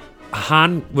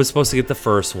 Han was supposed to get the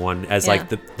first one as Yeah. like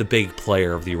the big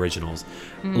player of the originals.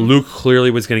 Luke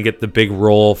clearly was going to get the big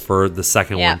role for the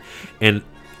second Yeah. one. And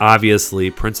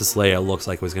obviously Princess Leia looks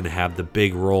like was going to have the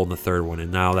big role in the third one,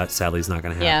 and now that sadly is not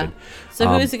going to Yeah. happen. So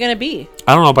who is it going to be?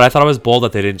 I don't know, but I thought it was bold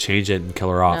that they didn't change it and kill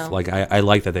her off. No. Like I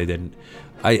like that they didn't.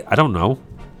 I don't know.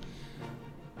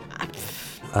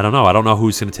 I don't know. I don't know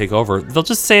who's going to take over. They'll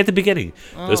just say at the beginning,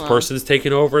 this person's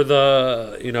taking over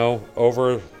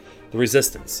over the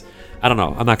Resistance. I don't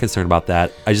know. I'm not concerned about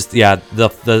that. I just,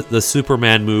 the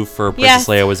Superman move for Princess Yes.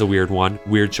 Leia was a weird one,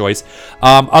 weird choice.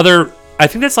 I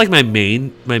think that's like my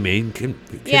main.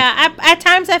 Yeah, at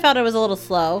times I felt it was a little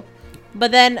slow.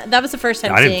 But then that was the first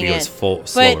time I didn't seeing think it was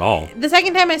slow But at all. The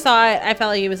second time I saw it, I felt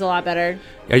like it was a lot better.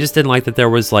 I just didn't like that there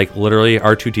was like literally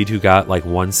R2-D2 got like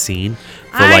one scene.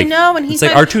 For, I like, know, and he's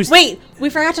like like, R2's. wait, we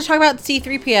forgot to talk about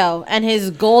C-3PO and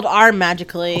his gold arm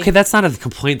magically. Okay, that's not a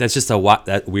complaint. That's just a what?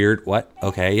 That weird what?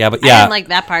 Okay, yeah, but I yeah, didn't like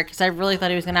that part because I really thought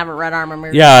he was gonna have a red arm. And we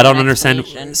were yeah. I getting don't an understand.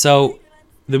 explanation. So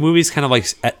the movie's kind of like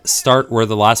start where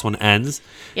the last one ends.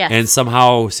 Yes. And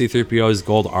somehow C-3PO's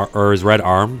gold or his red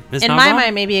arm is In not my gone?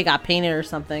 mind, maybe it got painted or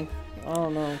something. Oh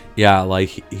no. Yeah, like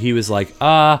he was like,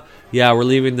 yeah, we're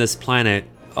leaving this planet.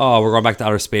 Oh, we're going back to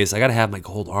outer space. I gotta have my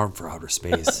gold arm for outer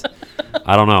space.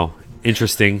 I don't know.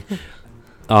 Interesting.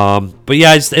 But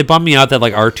yeah, it bummed me out that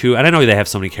like R2, and I know they have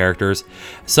so many characters,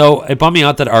 so it bummed me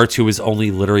out that R2 was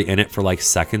only literally in it for like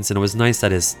seconds, and it was nice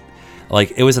that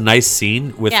it was a nice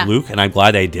scene with Yeah. Luke, and I'm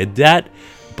glad they did that,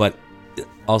 but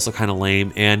also kind of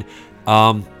lame. And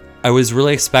I was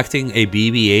really expecting a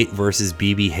BB-8 versus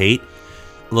BB-8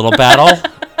 little battle,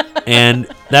 and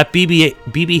that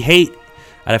BB-8,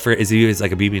 I forget, is he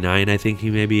like a BB-9? I think he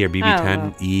may be, or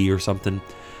BB-10E or something.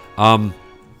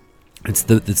 It's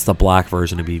the black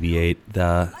version of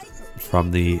BB-8,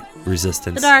 from the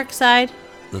Resistance. The dark side.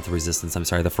 Not the Resistance. I'm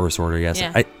sorry, the First Order. Yes,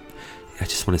 Yeah. I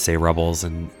just want to say Rebels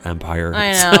and Empire.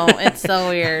 I know, it's so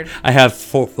weird. I have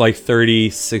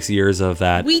 36 years of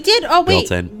that. We did. Oh wait,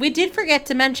 built in. we did forget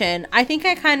to mention. I think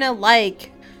I kind of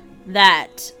like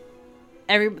that.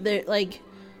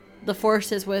 The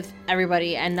Force is with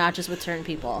everybody and not just with certain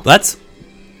people. That's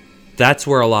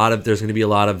where there's going to be a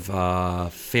lot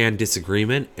of fan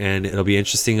disagreement, and it'll be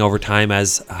interesting over time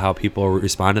as how people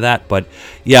respond to that. But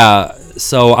yeah,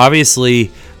 so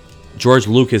obviously George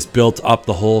Lucas built up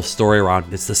the whole story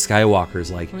around it's the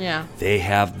Skywalkers. Like, Yeah. they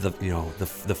have the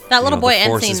That little boy the end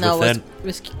forces scene though within.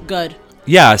 was good.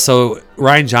 Yeah, so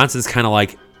Rian Johnson's kind of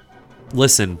like,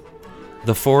 listen,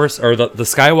 the Force or the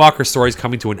Skywalker story is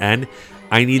coming to an end.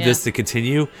 I need this to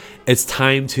continue. It's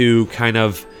time to kind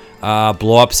of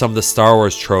blow up some of the Star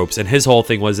Wars tropes. And his whole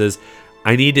thing was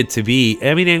I need it to be.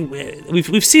 I mean,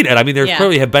 we've seen it. I mean, there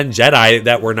clearly have been Jedi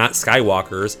that were not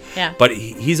Skywalkers. Yeah. But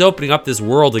he's opening up this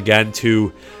world again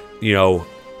to,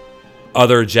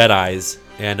 other Jedis.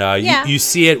 And you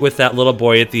see it with that little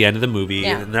boy at the end of the movie,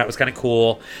 and that was kind of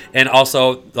cool. And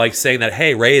also, like, saying that,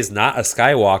 hey, Rey is not a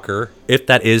Skywalker, if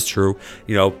that is true,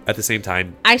 at the same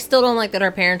time. I still don't like that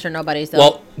her parents are nobodies though.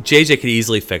 Well, JJ could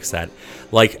easily fix that.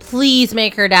 Like, please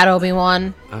make her dad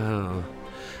Obi-Wan. oh,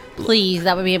 Please,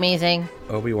 that would be amazing.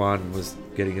 Obi-Wan was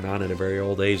getting it on at a very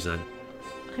old age then.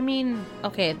 I mean,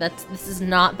 okay, this is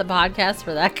not the podcast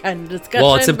for that kind of discussion.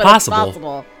 Well, it's but impossible.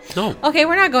 possible. No. Okay,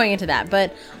 we're not going into that,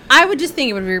 but I would just think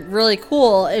it would be really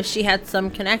cool if she had some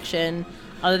connection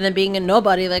other than being a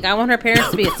nobody. Like, I want her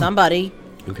parents to be a somebody.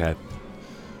 Okay.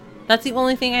 That's the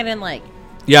only thing I didn't like.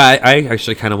 Yeah, I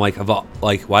actually kind of like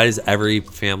why does every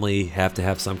family have to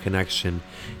have some connection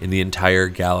in the entire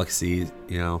galaxy?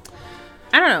 You know,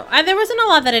 I don't know. There wasn't a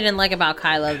lot that I didn't like about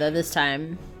Kylo though this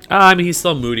time. I mean, he's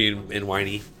still moody and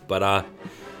whiny, but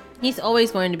he's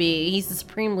always going to be. He's the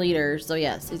supreme leader, so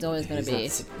yes, he's always going to be.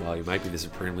 Well, he might be the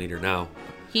supreme leader now.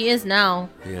 He is now.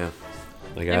 Yeah,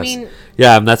 I guess. I mean,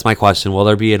 yeah, and that's my question. Will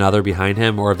there be another behind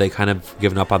him, or have they kind of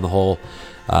given up on the whole?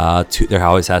 There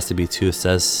always has to be two,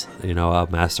 says, you know, a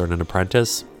master and an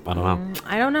apprentice. I don't know.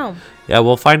 I don't know. Yeah,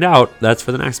 we'll find out. That's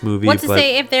for the next movie. What's to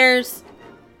say if there's,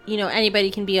 you know, anybody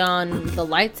can be on the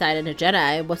light side and a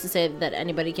Jedi? What's to say that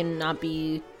anybody can not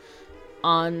be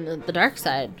on the dark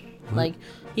side? What? Like,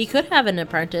 he could have an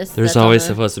apprentice. There's always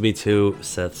supposed to be two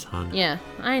Siths, hon. Yeah,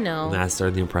 I know. The master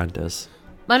and the apprentice.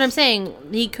 But I'm saying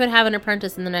he could have an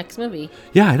apprentice in the next movie.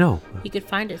 Yeah, I know. He could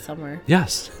find it somewhere.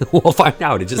 Yes, we'll find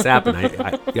out. It just happened.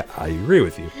 I agree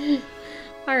with you.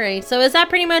 All right. So is that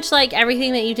pretty much like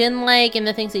everything that you didn't like and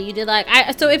the things that you did like?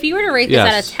 So if you were to rate this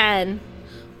out of 10,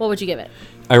 what would you give it?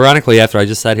 Ironically, after I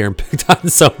just sat here and picked on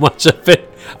so much of it,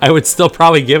 I would still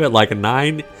probably give it like a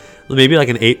 9, maybe like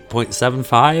an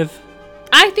 8.75.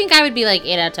 I think I would be like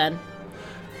 8 out of 10.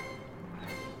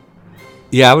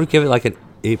 Yeah, I would give it like an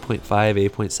 8.5,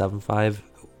 8.75.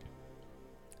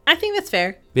 I think that's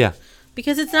fair. Yeah.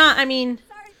 Because it's not, I mean,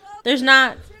 there's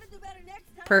not,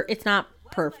 it's not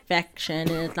perfection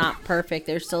and it's not perfect.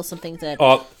 There's still some things that,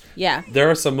 yeah. There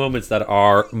are some moments that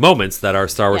are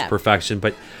Star Wars perfection,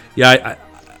 but yeah,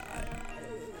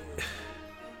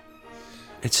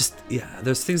 it's just,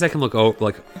 there's things I can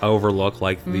overlook,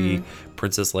 like the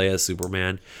Princess Leia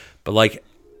Superman, but like,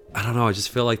 I don't know, I just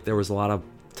feel like there was a lot of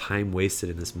time wasted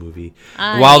in this movie.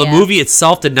 While the movie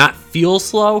itself did not feel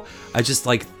slow, I just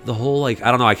like the whole, like, I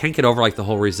don't know, I can't get over like the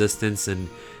whole Resistance and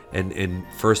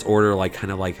First Order, like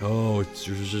kind of like, oh, it's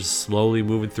just slowly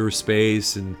moving through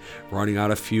space and running out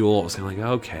of fuel. It was kind of like,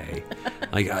 okay,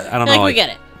 like I don't know, like we get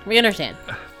it, we understand.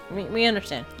 We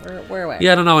understand. We're aware.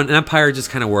 Yeah, I don't know. And Empire just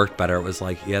kind of worked better. It was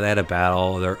like, yeah, they had a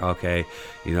battle. They're okay.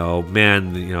 You know,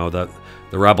 man, you know, the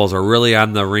rebels are really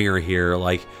on the ringer here.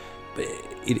 Like,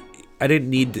 I didn't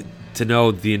need to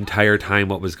know the entire time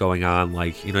what was going on.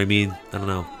 Like, you know what I mean? I don't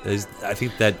know. I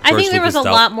think there was a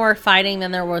lot more fighting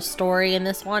than there was story in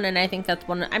this one, and I think that's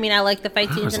one. I mean, I like the fight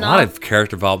scenes and all. There's a lot of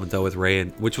character development though with Rey,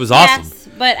 which was awesome. Yes,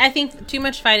 but I think too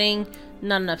much fighting,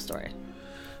 not enough story.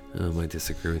 I might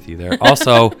disagree with you there.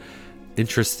 Also,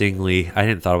 interestingly, I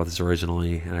hadn't thought about this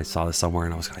originally, and I saw this somewhere,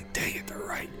 and I was like, dang it, they're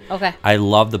right. Okay. I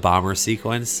love the bomber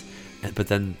sequence, but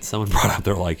then someone brought up,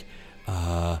 they're like,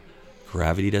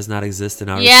 gravity does not exist in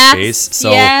outer space.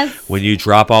 So when you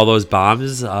drop all those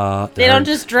bombs, they don't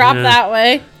just drop that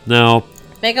way. No.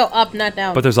 They go up, not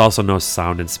down. But there's also no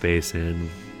sound in space, and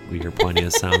we hear plenty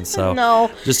of sound. So no.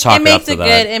 Just chalk it up to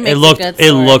that.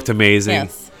 It looked amazing.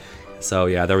 Yes. So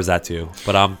yeah, there was that too.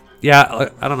 But yeah,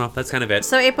 I don't know. That's kind of it.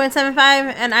 So 8.75,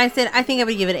 and I think I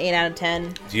would give it an 8 out of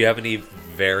 10. Do you have any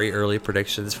very early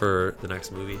predictions for the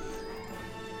next movie?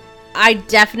 I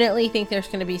definitely think there's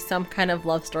going to be some kind of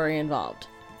love story involved.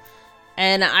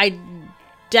 And I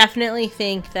definitely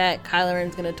think that Kylo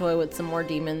Ren's going to toy with some more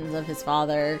demons of his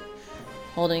father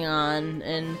holding on.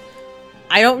 And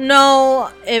I don't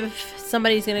know if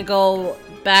somebody's going to go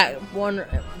back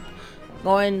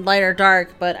going light or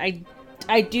dark, but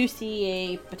I do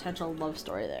see a potential love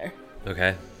story there.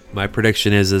 Okay. My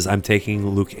prediction is I'm taking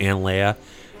Luke and Leia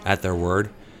at their word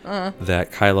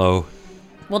that Kylo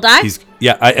will die.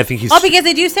 I think he's. Oh, because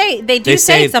they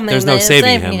say something. There's no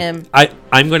saving him.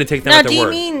 I'm going to take them at their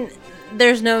word. Do you mean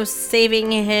there's no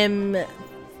saving him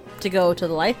to go to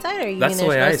the light side, or you mean there's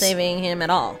no saving him at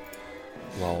all?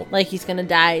 Well, like he's going to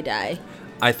die.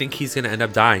 I think he's going to end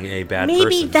up dying a bad person.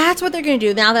 Maybe that's what they're going to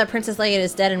do. Now that Princess Leia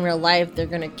is dead in real life, they're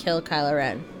going to kill Kylo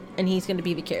Ren, and he's going to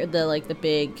be the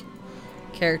big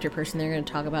character person they're going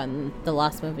to talk about in the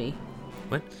last movie.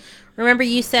 What? Remember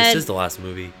you said this is the last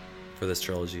movie for this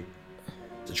trilogy.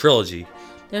 It's a trilogy.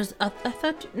 I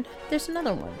thought there's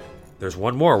another one. There's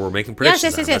one more. We're making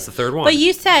predictions. Yes. That's the third one. But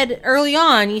you said early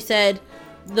on,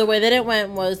 the way that it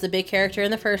went was the big character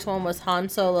in the first one was Han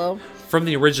Solo. From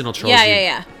the original trilogy.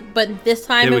 Yeah. But this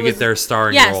time they would get their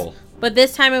starring role. But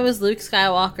this time it was Luke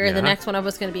Skywalker. Yeah. The next one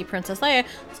was going to be Princess Leia.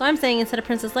 So I'm saying instead of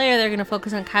Princess Leia, they're going to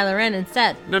focus on Kylo Ren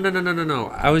instead. No.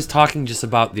 I was talking just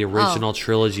about the original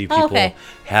trilogy people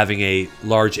having a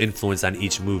large influence on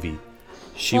each movie.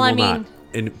 She will not.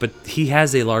 But he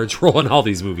has a large role in all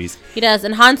these movies. He does.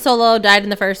 And Han Solo died in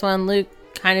the first one. Luke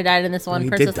kind of died in this one.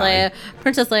 Princess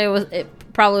Leia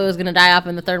probably was going to die off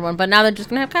in the third one, but now they're just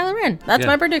going to have Kylo Ren. That's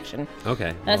my prediction.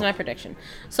 Okay. That's my prediction.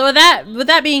 So with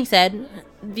that being said,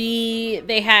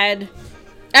 they had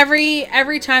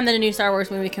Every time that a new Star Wars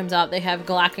movie comes out, they have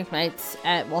Galactic Nights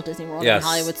at Walt Disney World and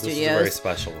Hollywood Studios. This is a very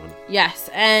special one. Yes,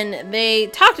 and they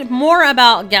talked more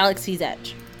about Galaxy's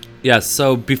Edge. Yes,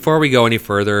 so before we go any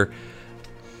further,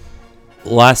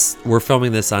 we're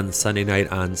filming this on Sunday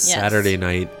night. On Saturday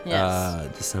night,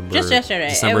 December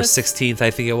 16th,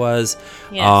 I think it was.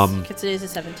 Yes, because today's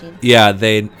the 17th. Yeah,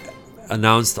 they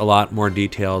announced a lot more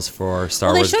details for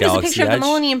Star Wars Galaxy's Edge. They showed us a picture of the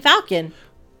Millennium Falcon.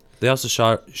 They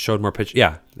also showed more pictures.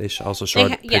 Yeah, they also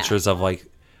showed pictures of like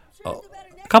a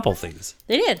couple things.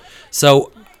 They did.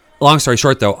 So, long story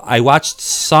short, though, I watched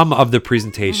some of the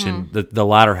presentation, the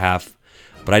latter half,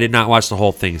 but I did not watch the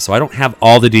whole thing. So I don't have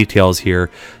all the details here.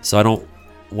 So I don't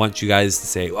want you guys to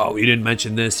say, "Oh, you didn't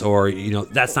mention this," or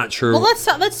that's not true. Well,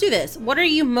 let's do this. What are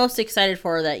you most excited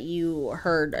for that you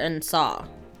heard and saw?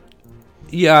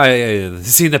 Yeah.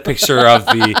 Seeing the picture of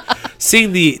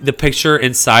seeing the picture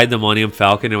inside the Millennium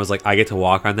Falcon, it was like I get to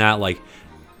walk on that. Like,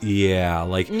 yeah,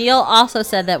 like Neil also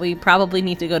said that we probably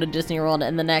need to go to Disney World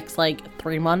in the next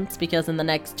 3 months because in the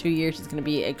next 2 years it's going to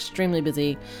be extremely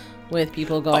busy with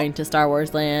people going to Star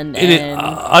Wars Land and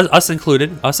us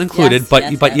included. Yes,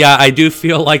 but yeah, I do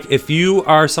feel like if you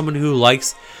are someone who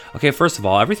likes, okay, first of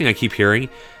all, everything I keep hearing,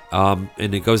 and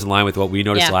it goes in line with what we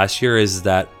noticed last year, is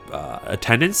that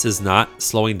attendance is not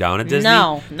slowing down at Disney.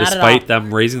 No, not despite at all.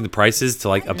 them raising the prices to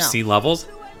obscene levels.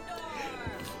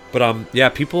 But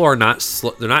people are not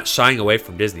they're not shying away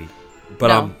from Disney.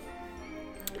 But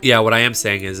what I am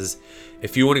saying is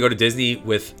if you want to go to Disney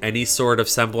with any sort of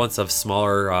semblance of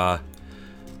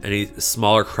any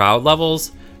smaller crowd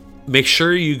levels, make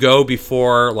sure you go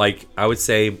before I would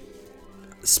say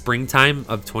springtime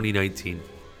of 2019.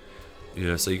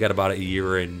 So you got about a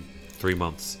year and 3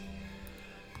 months.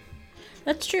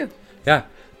 That's true. Yeah.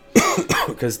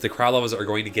 Because the crowd levels are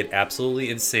going to get absolutely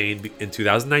insane in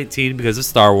 2019 because of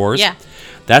Star Wars. Yeah.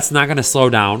 That's not going to slow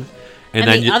down. And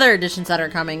then the other additions that are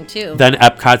coming, too. Then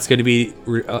Epcot's going to be,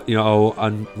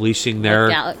 unleashing their...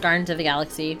 Guardians of the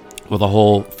Galaxy. Well, the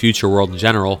whole future world in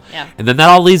general. Yeah. And then that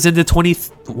all leads into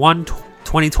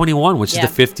 2021, which is the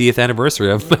 50th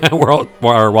anniversary of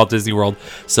Walt Disney World.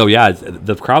 So, yeah,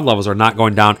 the crowd levels are not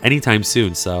going down anytime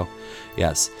soon, so...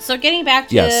 Yes. So getting back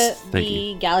to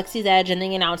the Galaxy's Edge and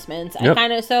the announcements,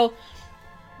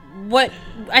 what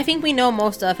I think we know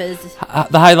most of is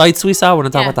the highlights we saw. I want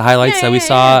to talk about the highlights that we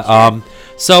saw. Sure.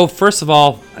 So first of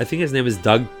all, I think his name is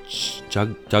Doug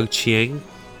Chiang.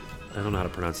 I don't know how to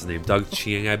pronounce his name. Doug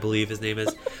Chiang, I believe his name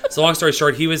is. So long story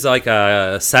short, he was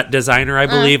a set designer, I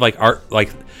believe,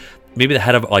 maybe the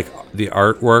head of the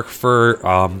artwork for.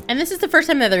 And this is the first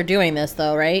time that they're doing this,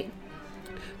 though, right?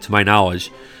 To my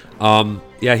knowledge.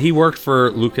 He worked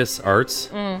for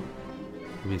LucasArts. Let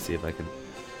me see if I can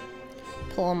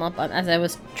pull him up as I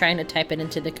was trying to type it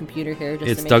into the computer here.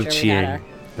 It's Doug Chiang.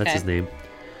 That's his name.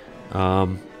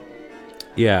 So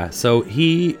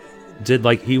he did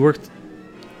he worked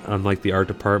on the art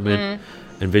department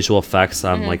and visual effects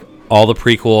on all the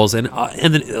prequels and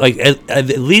then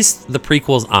at least the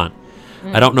prequels on.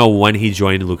 I don't know when he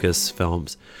joined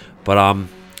Lucasfilms, but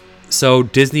so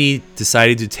Disney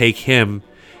decided to take him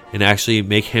and actually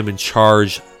make him in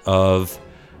charge of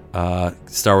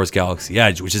Star Wars Galaxy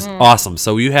Edge, which is awesome.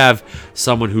 So you have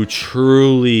someone who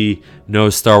truly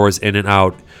knows Star Wars in and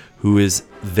out, who is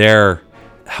there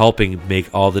helping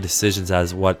make all the decisions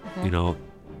as what,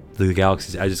 the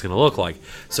Galaxy's Edge is going to look like.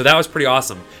 So that was pretty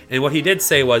awesome. And what he did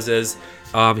say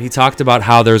he talked about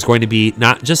how there's going to be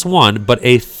not just one, but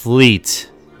an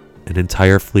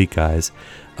entire fleet, guys,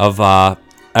 of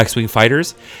X-Wing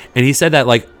fighters. And he said that,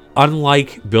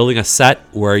 unlike building a set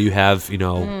where you have,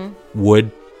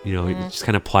 wood, just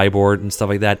kind of plyboard and stuff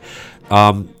like that,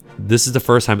 this is the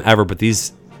first time ever, but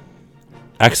these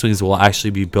X-Wings will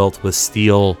actually be built with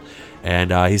steel.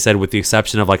 And he said, with the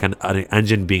exception of an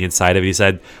engine being inside of it, he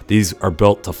said these are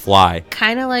built to fly.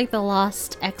 Kind of like the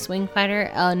lost X-Wing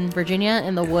fighter in Virginia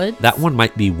in the woods. That one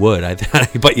might be wood, I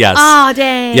think, but yes. Oh,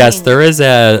 dang. Yes, there is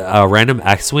a random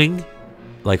X-Wing.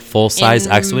 Full-size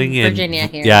X-Wing in Virginia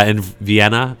here. Yeah, in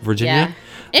Vienna, Virginia.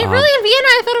 Yeah. Really in Vienna?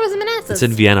 I thought it was in Manassas. It's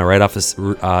in Vienna, right off this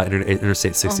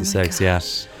Interstate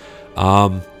 66.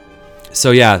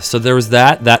 So there was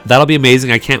that. That'll be amazing.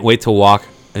 I can't wait to walk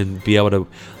and be able to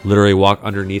literally walk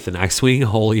underneath an X-Wing.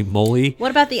 Holy moly!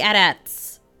 What about the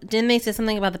AT-ATs? Didn't they say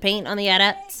something about the paint on the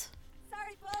AT-ATs?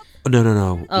 No.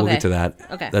 Okay. We'll get to that.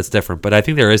 Okay. That's different. But I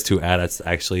think there is 2 AT-ATs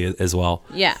actually as well.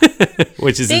 Yeah.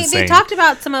 Which is insane. They talked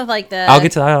about some of the... I'll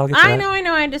get to that. I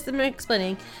know. I'm just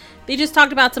explaining. They just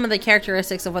talked about some of the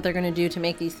characteristics of what they're going to do to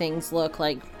make these things look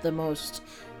like the most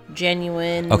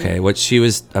genuine... Okay, I was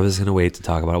going to wait to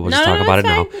talk about it. We'll just talk about it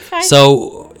now. It's fine.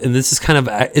 So, and this is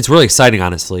it's really exciting,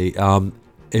 honestly.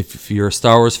 if you're a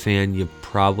Star Wars fan, you've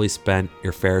probably spent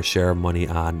your fair share of money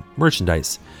on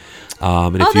merchandise.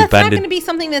 And if you've that's not going to be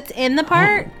something that's in the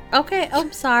park? Okay. Oh,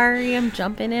 sorry. I'm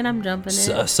jumping in.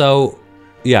 So,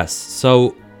 yes.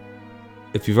 So,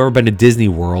 if you've ever been to Disney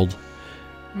World,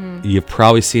 you've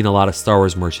probably seen a lot of Star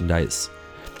Wars merchandise.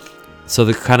 So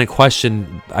the kind of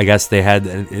question I guess they had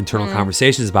internal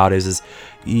conversations about is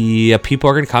people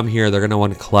are going to come here. They're going to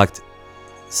want to collect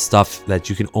stuff that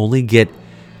you can only get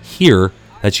here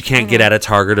that you can't get at a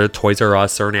Target or Toys R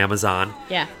Us or an Amazon.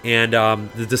 Yeah. And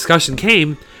the discussion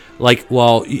came like,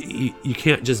 well, you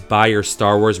can't just buy your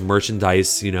Star Wars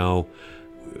merchandise,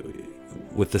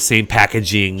 with the same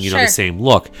packaging, the same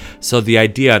look. So the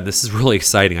idea, and this is really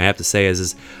exciting, I have to say,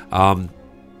 is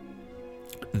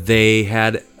they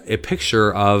had a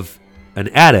picture of an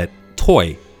AT-AT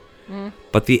toy,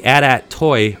 but the AT-AT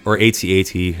toy, or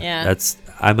AT-AT,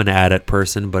 I'm an AT-AT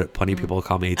person, but plenty of people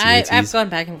call me AT-ATs. I've gone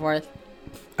back and forth.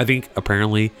 I think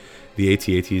apparently the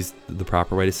AT-AT is the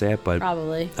proper way to say it, but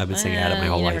probably I've been saying AT-AT my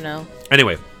whole life. You never know.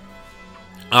 Anyway,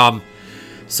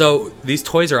 so these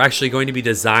toys are actually going to be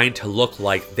designed to look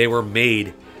like they were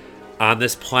made on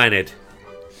this planet.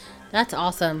 That's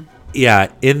awesome.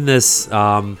 Yeah, in this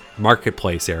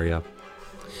marketplace area.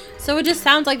 So it just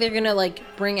sounds like they're gonna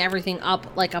bring everything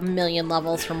up like a million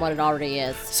levels from what it already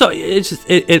is. So it's just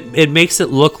it makes it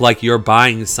look like you're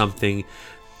buying something.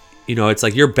 It's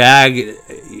like your bag.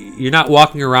 You're not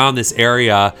walking around this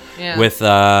area with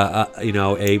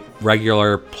a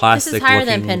regular plastic. This is higher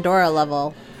than Pandora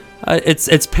level.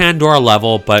 It's Pandora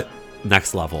level, but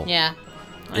next level. Yeah.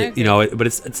 But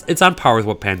it's on par with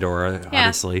what Pandora,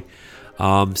 honestly.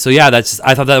 So yeah,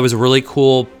 I thought that was a really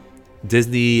cool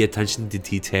Disney attention to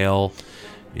detail.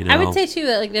 I would say too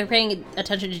that they're paying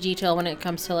attention to detail when it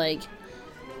comes to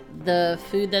the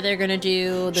food that they're gonna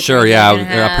do. Sure, yeah.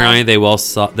 Apparently they will.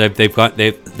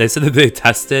 They said that they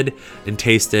tested and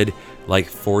tasted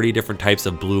 40 different types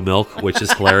of blue milk, which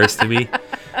is hilarious to me.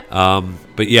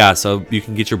 But yeah, so you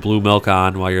can get your blue milk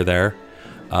on while you're there.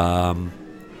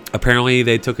 Apparently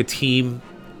they took a team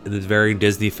in this very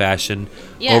Disney fashion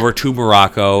over to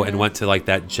Morocco and went to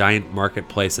that giant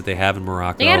marketplace that they have in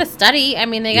Morocco. They got to study. I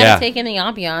mean, they got to take in the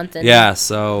ambiance. And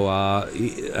so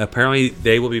apparently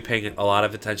they will be paying a lot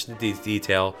of attention to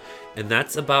detail, and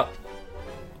that's about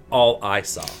all I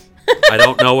saw. I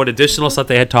don't know what additional stuff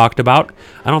they had talked about.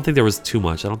 I don't think there was too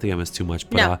much. I don't think I missed too much,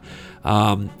 but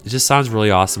it just sounds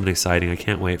really awesome and exciting. I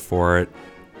can't wait for it.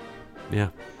 Yeah.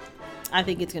 I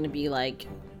think it's going to be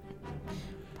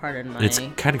pardon my... It's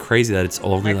kind of crazy that it's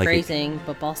only phrasing,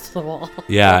 but balls to the wall.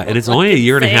 Yeah, and it's only a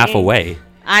year and a half away.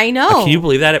 I know. Can you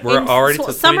believe that? We're already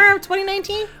to summer of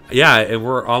 2019? Yeah, and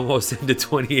we're almost into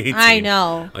 2018. I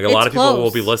know. A lot of people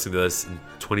will be listening to this in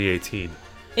 2018.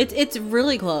 It's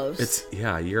really close.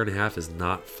 A year and a half is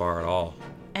not far at all.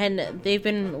 And they've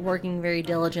been working very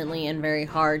diligently and very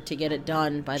hard to get it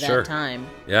done by that time.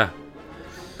 Yeah.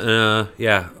 I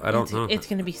don't know. It's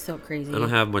going to be so crazy. I don't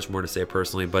have much more to say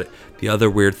personally, but the other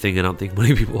weird thing I don't think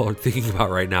many people are thinking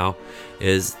about right now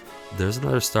is there's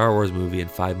another Star Wars movie in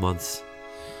 5 months.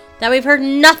 That we've heard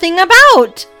nothing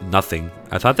about. Nothing.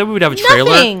 I thought that we would have a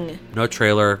trailer. Nothing. No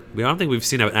trailer. I don't think we've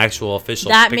seen an actual official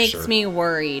picture. That makes me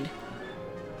worried.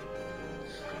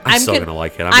 I'm still going to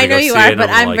like it. I know you are,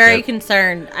 but I'm very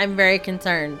concerned. I'm very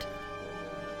concerned.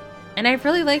 And I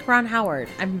really like Ron Howard.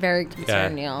 I'm very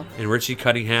concerned, Neil. And Richie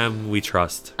Cunningham, we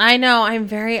trust. I know. I'm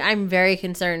very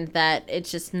concerned that it's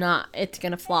just not. It's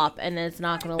gonna flop, and it's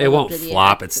not gonna. It won't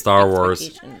flop. It's Star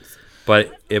Wars,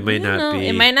 but it may not be.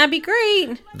 It might not be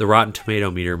great. The Rotten Tomato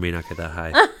meter may not get that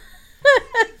high.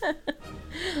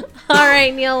 All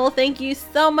right, Neil. Well, thank you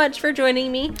so much for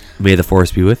joining me. May the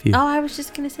Force be with you. Oh, I was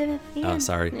just gonna say that. Oh,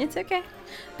 sorry. It's okay.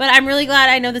 But I'm really glad.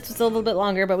 I know this was a little bit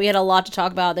longer, but we had a lot to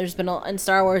talk about. There's been and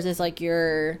Star Wars is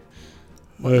your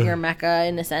mecca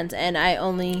in a sense, and I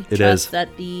only trust that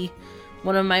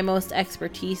one of my most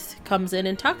expertise comes in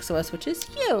and talks to us, which is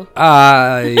you.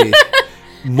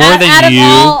 More than out you.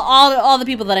 Of all the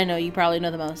people that I know, you probably know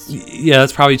the most. Yeah,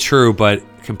 that's probably true. But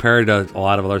compared to a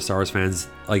lot of other Star Wars fans,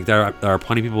 there are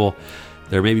plenty of people.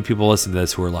 There may be people listening to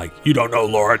this who are like, you don't know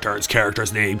Laura Dern's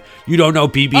character's name. You don't know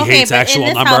BB-8's actual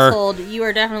number. In this household, you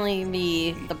are definitely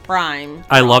the prime.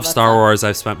 I love Star Wars.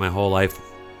 I've spent my whole life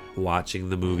watching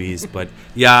the movies. But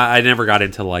yeah, I never got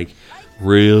into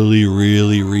really,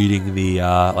 really reading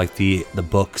the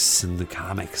books and the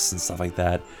comics and stuff like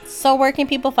that. So where can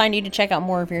people find you to check out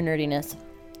more of your nerdiness?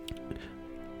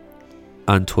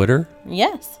 On Twitter?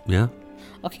 Yes. Yeah.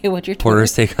 Okay, what's your Twitter?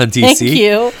 Porter's Take on DC. Thank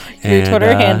you. Your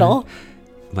Twitter handle.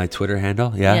 My Twitter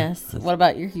handle, yeah. Yes. What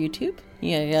about your YouTube?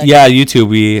 Yeah,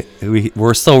 YouTube.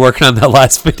 We're still working on that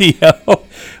last video,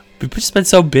 we've just been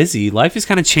so busy. Life has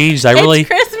kind of changed. It's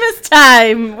Christmas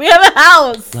time. We have a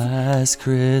house. Last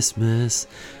Christmas.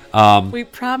 We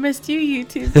promised you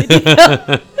YouTube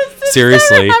video.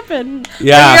 Seriously.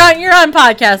 Yeah. But you're on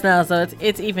podcast now, so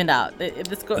it's evened out.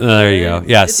 There you go.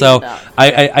 Yeah. So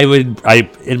I would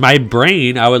in my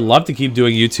brain I would love to keep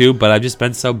doing YouTube, but I've just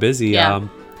been so busy. Yeah.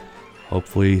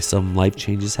 Hopefully some life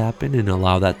changes happen and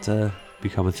allow that to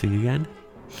become a thing again.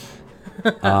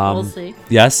 We'll see.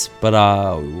 Yes, but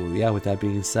with that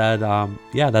being said,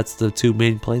 that's the two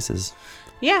main places.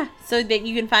 Yeah, so that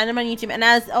you can find them on YouTube. And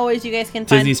as always, you guys can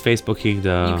find Disney's Facebook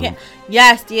Kingdom.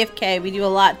 Yes, DFK. We do a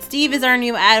lot. Steve is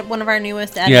one of our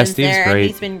newest admins. Yeah, Steve's there, great. And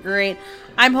he's been great.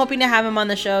 I'm hoping to have him on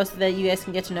the show so that you guys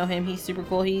can get to know him. He's super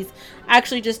cool. He's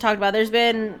actually just talked about, he's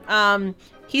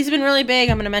been really big.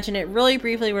 I'm going to mention it really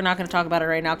briefly. We're not going to talk about it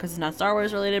right now because it's not Star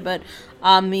Wars related, but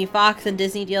the Fox and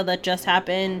Disney deal that just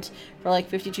happened for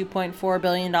like $52.4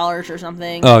 billion or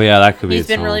something. Oh, yeah, that could be. He's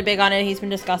been really big on it. He's been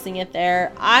discussing it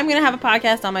there. I'm going to have a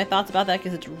podcast on my thoughts about that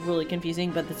because it's really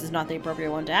confusing, but this is not the appropriate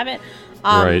one to have it.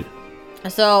 Right.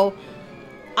 So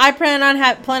I plan on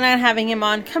having him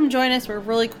on. Come join us. We're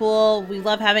really cool. We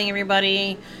love having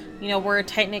everybody. You know, we're a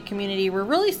tight-knit community. We're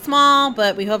really small,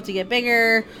 but we hope to get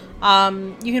bigger.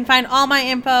 You can find all my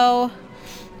info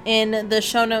in the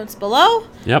show notes below.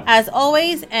 Yep. As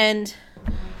always, and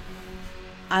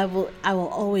I will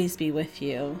always be with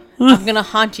you. I'm gonna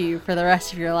haunt you for the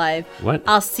rest of your life. What?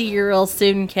 I'll see you real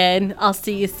soon, kid. I'll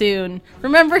see you soon.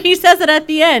 Remember, he says it at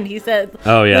the end. He says,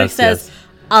 "Oh yeah." He says, yes.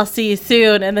 "I'll see you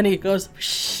soon," and then he goes,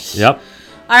 "Shh." Yep.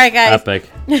 All right, guys. Epic.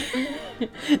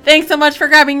 Thanks so much for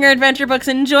grabbing your adventure books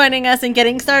and joining us and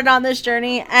getting started on this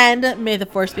journey. And may the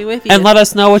force be with you. And let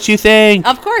us know what you think.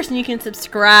 Of course, and you can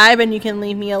subscribe and you can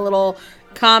leave me a little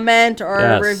comment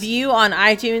or review on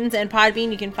iTunes and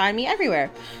Podbean. You can find me everywhere.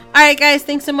 All right, guys,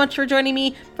 thanks so much for joining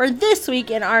me for this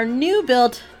week in our new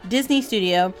built Disney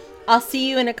studio. I'll see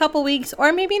you in a couple weeks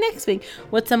or maybe next week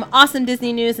with some awesome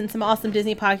Disney news and some awesome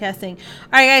Disney podcasting.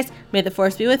 All right, guys, may the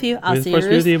force be with you. I'll see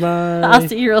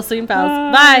you real soon, pals.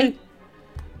 Bye.